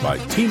provided by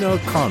Tina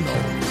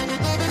Cano.